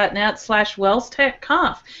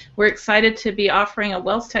wels.net/WELSTechConf. We're excited to be offering a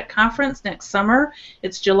WELSTech conference next summer.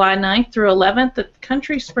 It's July 9th through 11th at the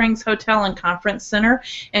Country Springs Hotel and Conference Center.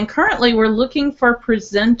 And currently we're looking for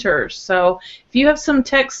presenters. So if you have some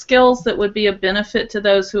tech skills that would be a benefit to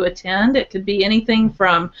those who attend, it could be anything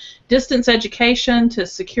from distance education to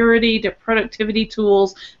security to productivity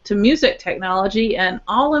tools to music technology and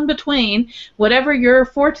all in between. Whatever your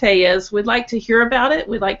forte is, we'd like to hear about it.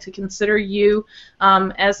 We'd like to consider you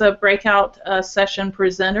as a breakout session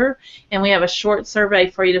presenter, and we have a short survey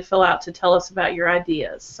for you to fill out to tell us about your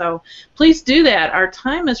ideas. So please do that. Our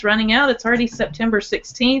time is running out. It's already September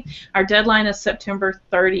 16th. Our deadline is September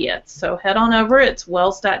 30th. So head on over. It's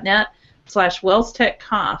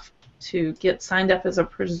wels.net/WELSTechConf to get signed up as a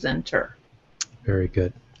presenter. Very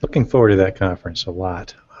good. Looking forward to that conference a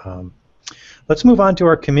lot. Let's move on to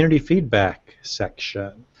our community feedback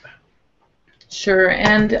section. Sure,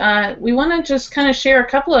 and we want to just kind of share a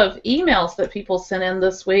couple of emails that people sent in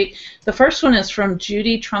this week. The first one is from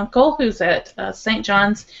Judy Trunkle, who's at St.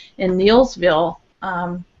 John's in Neillsville,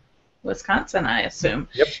 Wisconsin, I assume.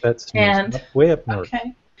 Yep, that's way up north.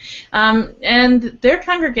 Okay. And their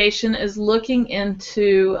congregation is looking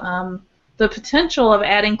into the potential of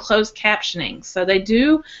adding closed captioning. So they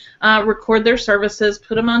do record their services,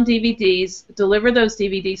 put them on DVDs, deliver those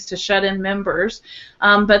DVDs to shut-in members,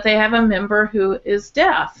 but they have a member who is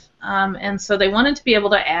deaf, and so they wanted to be able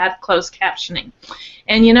to add closed captioning.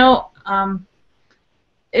 And you know,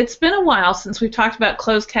 it's been a while since we've talked about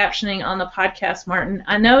closed captioning on the podcast, Martin.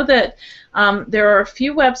 I know that there are a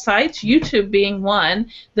few websites, YouTube being one,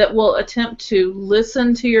 that will attempt to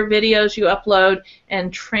listen to your videos you upload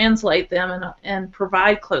and translate them and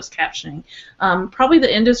provide closed captioning. Probably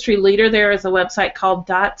the industry leader there is a website called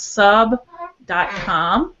 .sub.com,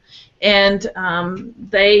 and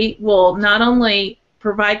they will not only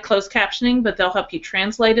provide closed captioning, but they'll help you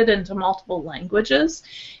translate it into multiple languages.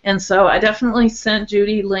 And so I definitely sent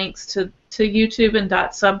Judy links to YouTube and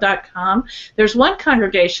 .sub.com. There's one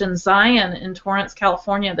congregation, Zion, in Torrance,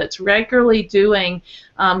 California, that's regularly doing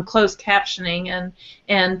closed captioning,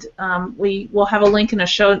 and we will have a link in the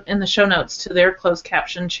show notes to their closed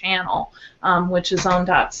caption channel, which is on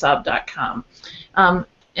 .sub.com.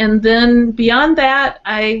 And then beyond that,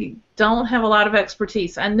 I don't have a lot of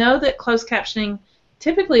expertise. I know that closed captioning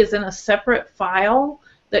typically is in a separate file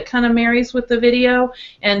that kind of marries with the video,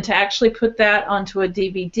 and to actually put that onto a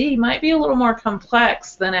DVD might be a little more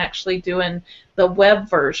complex than actually doing the web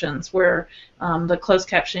versions where the closed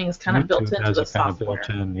captioning is kind of built into the software. Kind of built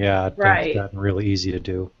in, yeah. Right. That's really easy to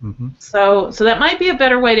do. Mm-hmm. So that might be a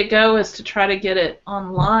better way to go, is to try to get it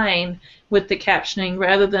online with the captioning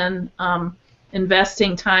rather than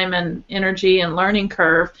investing time and energy and learning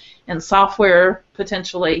curve and software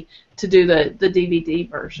potentially to do the DVD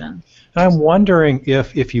version. I'm wondering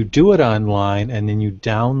if you do it online and then you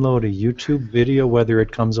download a YouTube video, whether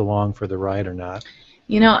it comes along for the ride or not.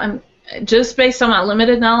 You know, I'm just based on my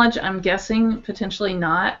limited knowledge, I'm guessing potentially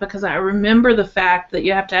not, because I remember the fact that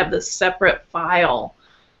you have to have this separate file,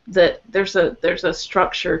 that there's a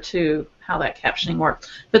structure to how that captioning works.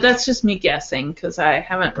 But that's just me guessing, because I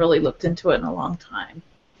haven't really looked into it in a long time.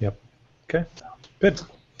 Yep. Okay. Good.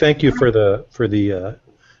 Thank you for the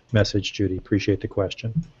message, Judy. Appreciate the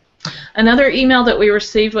question. Another email that we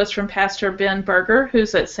received was from Pastor Ben Berger,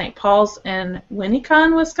 who's at St. Paul's in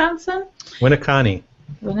Winneconne, Wisconsin. Winneconne.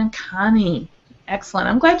 Winneconne. Excellent.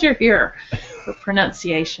 I'm glad you're here for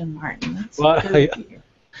pronunciation, Martin. That's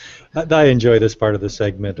I enjoy this part of the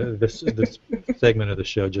segment, this segment of the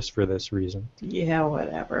show, just for this reason. Yeah,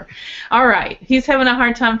 whatever. All right. He's having a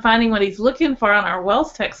hard time finding what he's looking for on our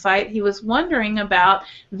WELSTech site. He was wondering about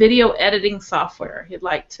video editing software. He'd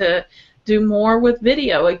like to do more with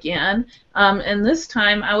video again, and this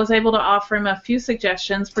time I was able to offer him a few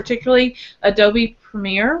suggestions, particularly Adobe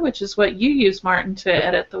Premiere, which is what you use, Martin, to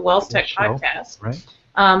edit the WELSTech podcast. Right.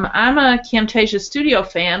 I'm a Camtasia Studio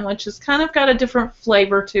fan, which has kind of got a different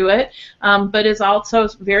flavor to it, but is also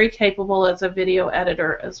very capable as a video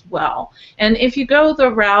editor as well. And if you go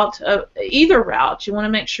the route of either route, you want to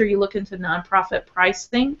make sure you look into nonprofit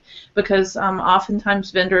pricing, because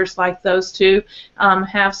oftentimes vendors like those two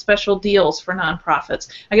have special deals for nonprofits.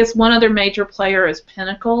 I guess one other major player is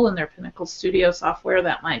Pinnacle and their Pinnacle Studio software.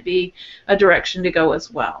 That might be a direction to go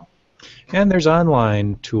as well. And there's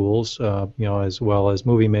online tools, as well as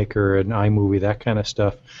Movie Maker and iMovie, that kind of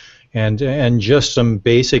stuff, and just some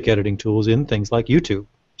basic editing tools in things like YouTube.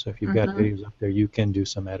 So if you've got videos up there, you can do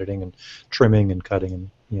some editing and trimming and cutting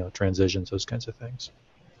and transitions, those kinds of things.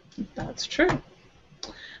 That's true.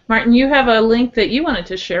 Martin, you have a link that you wanted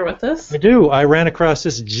to share with us. I do. I ran across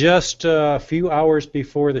this just a few hours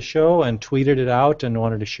before the show and tweeted it out and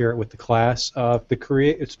wanted to share it with the class.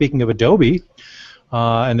 Speaking of Adobe,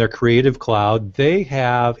 and their Creative Cloud, they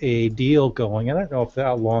have a deal going. I don't know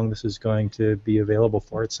how long this is going to be available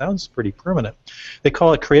for. It sounds pretty permanent. They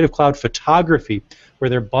call it Creative Cloud Photography, where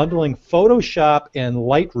they're bundling Photoshop and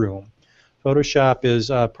Lightroom. Photoshop is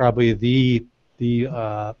probably the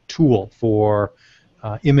tool for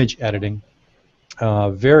image editing.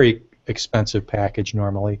 Very expensive package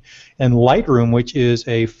normally, and Lightroom, which is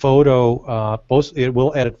a photo, it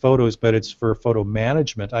will edit photos, but it's for photo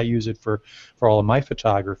management. I use it for all of my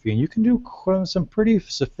photography, and you can do some pretty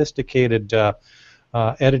sophisticated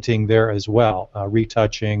editing there as well,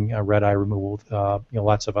 retouching, red eye removal,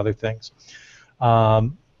 lots of other things.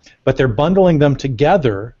 But they're bundling them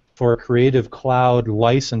together for a Creative Cloud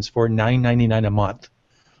license for $9.99 a month.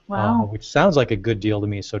 Wow. Which sounds like a good deal to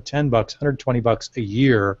me. So $10, $120 a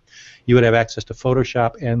year, you would have access to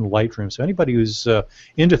Photoshop and Lightroom. So anybody who's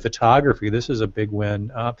into photography, this is a big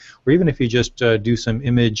win. Or even if you just do some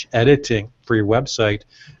image editing for your website,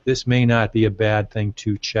 this may not be a bad thing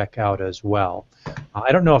to check out as well.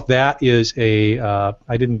 I don't know if that is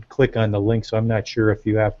I didn't click on the link, so I'm not sure if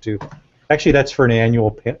you have to. Actually, that's for an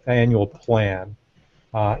annual plan.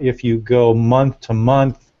 If you go month to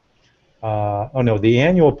month, the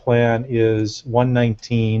annual plan is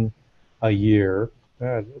 $119 a year.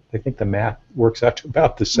 I think the math works out to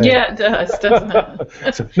about the same. Yeah, it does, doesn't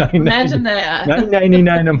it? So Imagine that.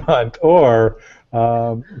 $9.99 a month, or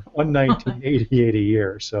 $119.88 a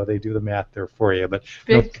year, so they do the math there for you, but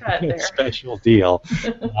Big cut there. special deal.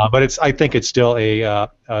 But I think it's still a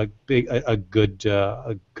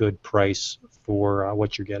good price for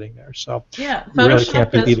what you're getting there. So Yeah, you really can't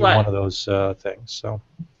Photoshop beat is either one what? of those things. So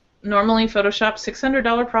Normally Photoshop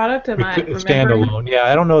 $600 product. Am I remembering? standalone, yeah.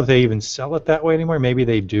 I don't know if they even sell it that way anymore. Maybe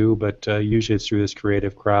they do, but usually it's through this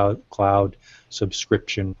Creative Cloud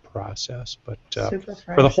subscription process. But Super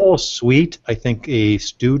for the pricey. whole suite, I think a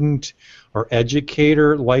student or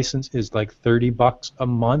educator license is like $30 a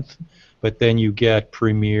month. But then you get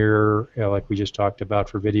Premiere, like we just talked about,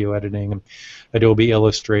 for video editing, and Adobe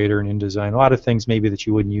Illustrator and InDesign. A lot of things maybe that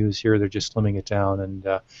you wouldn't use here. They're just slimming it down and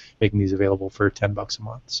making these available for $10 a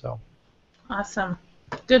month. So. Awesome.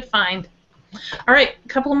 Good find. All right, a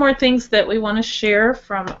couple more things that we want to share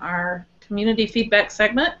from our community feedback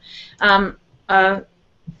segment.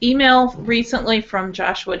 Email recently from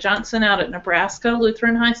Joshua Johnson out at Nebraska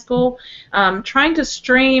Lutheran High School, trying to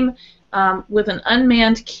stream with an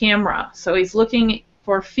unmanned camera. So he's looking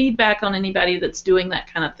for feedback on anybody that's doing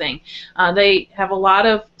that kind of thing. They have a lot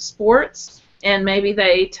of sports, and maybe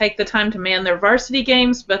they take the time to man their varsity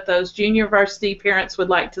games, but those junior varsity parents would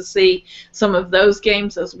like to see some of those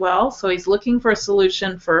games as well. So he's looking for a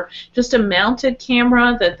solution for just a mounted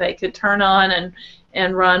camera that they could turn on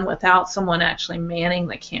and run without someone actually manning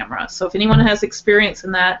the camera. So if anyone has experience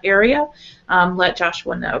in that area, let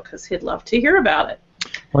Joshua know, because he'd love to hear about it.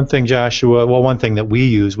 One thing, Joshua, well, one thing that we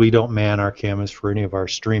use, we don't man our cameras for any of our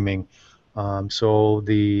streaming. So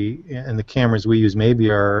the cameras we use maybe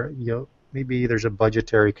are, maybe there's a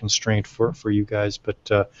budgetary constraint for you guys, but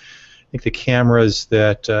I think the cameras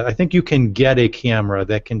that, I think you can get a camera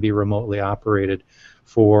that can be remotely operated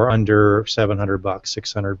for under $700,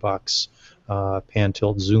 $600, pan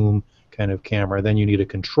tilt zoom kind of camera. Then you need a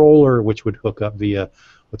controller, which would hook up via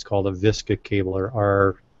what's called a Visca cable,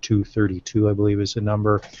 or R232, I believe is the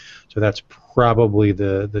number. So that's probably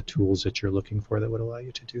the tools that you're looking for that would allow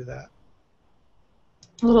you to do that.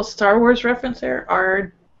 A little Star Wars reference there.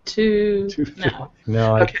 R2.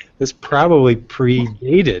 No, Okay. this probably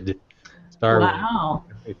predated Star Wars, Wow.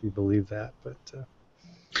 if you believe that. But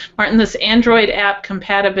Martin, this Android app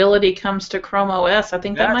compatibility comes to Chrome OS. I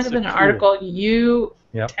think that That's might have been a an tool. article you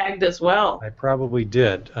Yep. tagged as well. I probably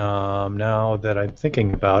did. Now that I'm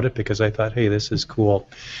thinking about it, because I thought, hey, this is cool.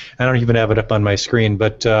 I don't even have it up on my screen,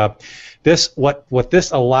 but what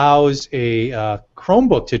this allows a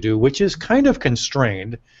Chromebook to do, which is kind of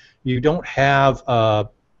constrained. You don't have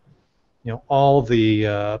all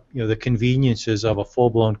the the conveniences of a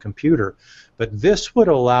full-blown computer, but this would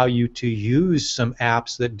allow you to use some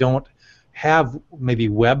apps that don't have maybe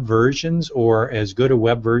web versions or as good a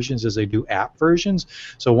web versions as they do app versions.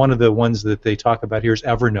 So one of the ones that they talk about here is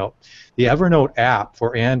Evernote. The Evernote app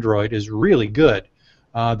for Android is really good.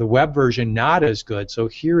 The web version not as good. So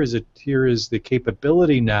here is the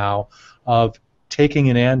capability now of taking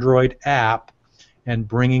an Android app and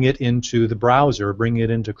bringing it into the browser, bringing it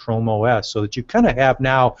into Chrome OS, so that you kind of have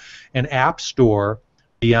now an app store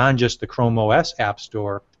beyond just the Chrome OS app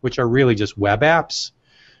store, which are really just web apps.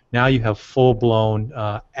 Now you have full-blown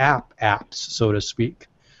apps, so to speak.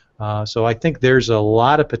 So I think there's a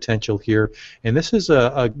lot of potential here, and this is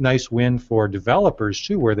a nice win for developers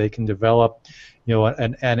too, where they can develop,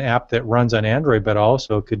 an app that runs on Android, but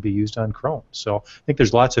also could be used on Chrome. So I think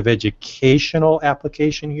there's lots of educational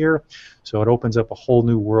application here. So it opens up a whole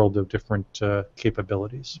new world of different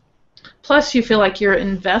capabilities. Plus, you feel like your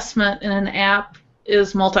investment in an app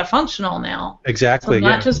is multifunctional now. Exactly. So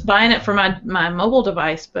I'm not just buying it for my mobile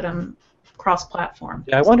device, but I'm cross-platform.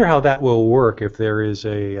 Yeah, I wonder how that will work, if there is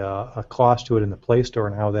a cost to it in the Play Store,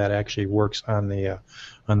 and how that actually works on the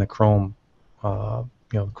Chrome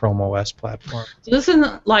Chrome OS platform. So this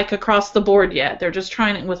isn't like across the board yet. They're just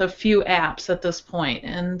trying it with a few apps at this point,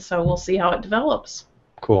 and so we'll see how it develops.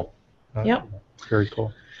 Cool. Yep. Very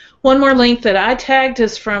cool. One more link that I tagged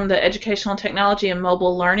is from the Educational Technology and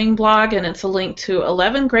Mobile Learning blog, and it's a link to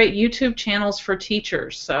 11 great YouTube channels for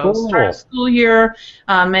teachers. So Cool. start school year,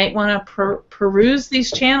 may want to peruse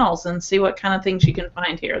these channels and see what kind of things you can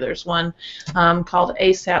find here. There's one called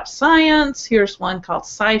ASAP Science. Here's one called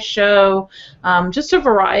SciShow. Just a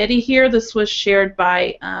variety here. This was shared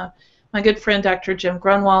by my good friend Dr. Jim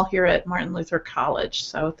Grunwald here at Martin Luther College.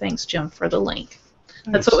 So thanks, Jim, for the link.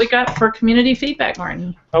 That's what we got for community feedback,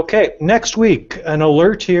 Martin. Okay, next week, an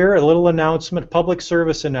alert here, a little announcement, public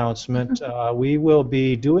service announcement. We will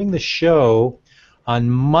be doing the show on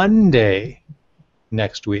Monday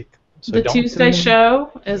next week. So The Tuesday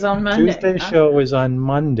show is on Monday. Tuesday show is on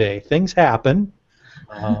Monday. Things happen.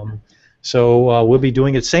 So we'll be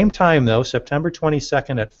doing it same time, though, September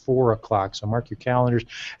 22nd at 4 o'clock. So mark your calendars,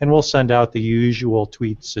 and we'll send out the usual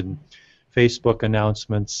tweets and Facebook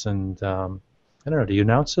announcements. And I don't know, do you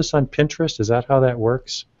announce this on Pinterest? Is that how that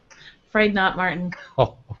works? Afraid not, Martin.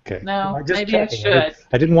 Oh, okay. No, I'm just maybe I checking. should.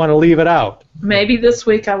 I didn't want to leave it out. Maybe this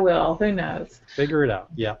week I will. Who knows? Figure it out.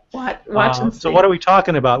 Yeah. Watch and see. So what are we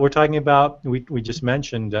talking about? We're talking about, we just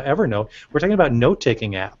mentioned Evernote. We're talking about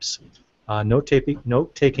note-taking apps. Note-taking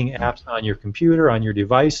apps on your computer, on your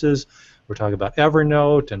devices. We're talking about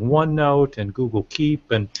Evernote and OneNote and Google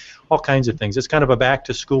Keep and all kinds of things. It's kind of a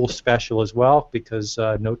back-to-school special as well, because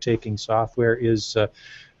note-taking software is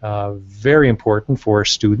very important for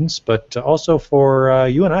students, but also for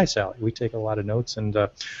you and I, Sally. We take a lot of notes, and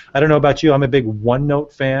I don't know about you, I'm a big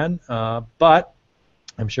OneNote fan, but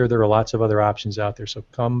I'm sure there are lots of other options out there. So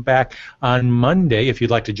come back on Monday if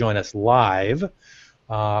you'd like to join us live,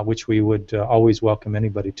 which we would always welcome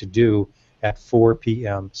anybody to do at 4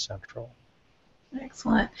 p.m. Central.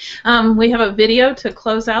 Excellent. We have a video to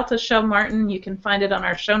close out the show, Martin. You can find it on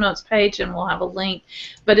our show notes page, and we'll have a link.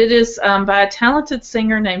 But it is by a talented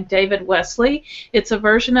singer named David Wesley. It's a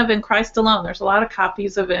version of In Christ Alone. There's a lot of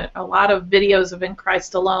copies of it, a lot of videos of In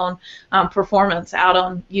Christ Alone performance out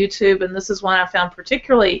on YouTube, and this is one I found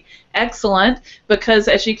particularly excellent because,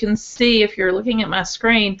 as you can see, if you're looking at my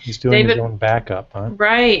screen, He's doing his own backup, huh?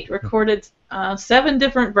 Right, recorded 7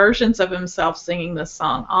 different versions of himself singing this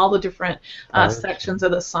song, all the different sections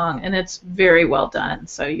of the song, and it's very well done,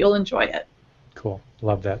 so you'll enjoy it. Cool.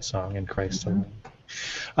 Love that song, In Christ Alone.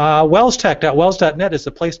 WELStech.wels.net is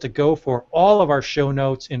the place to go for all of our show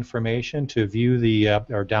notes information, to view the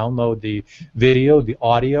or download the video, the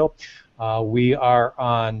audio. We are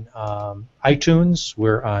on iTunes.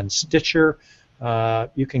 We're on Stitcher.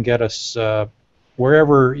 You can get us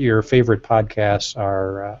wherever your favorite podcasts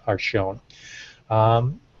are shown.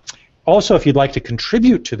 Also, if you'd like to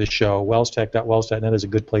contribute to the show, WELStech.wels.net is a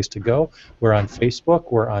good place to go. We're on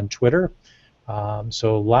Facebook. We're on Twitter.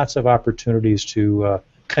 So lots of opportunities to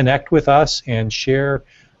connect with us and share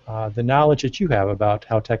the knowledge that you have about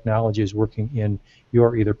how technology is working in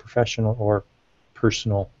your either professional or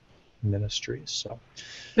personal ministries. So,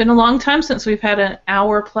 been a long time since we've had an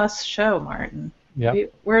hour-plus show, Martin. Yeah,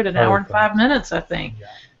 we're at an hour and 5 minutes, I think.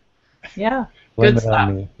 Yeah, blame good it on stuff.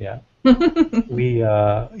 me. Yeah.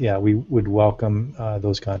 We would welcome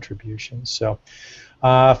those contributions. So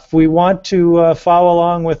if we want to follow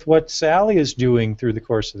along with what Sally is doing through the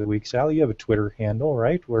course of the week, Sally, you have a Twitter handle,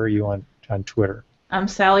 right? Where are you on Twitter? I'm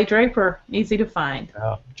Sally Draper, easy to find.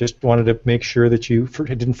 Just wanted to make sure that you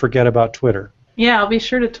didn't forget about Twitter. Yeah, I'll be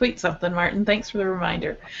sure to tweet something, Martin. Thanks for the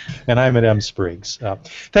reminder. And I'm at M. Spriggs.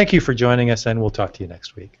 Thank you for joining us, and we'll talk to you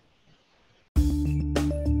next week.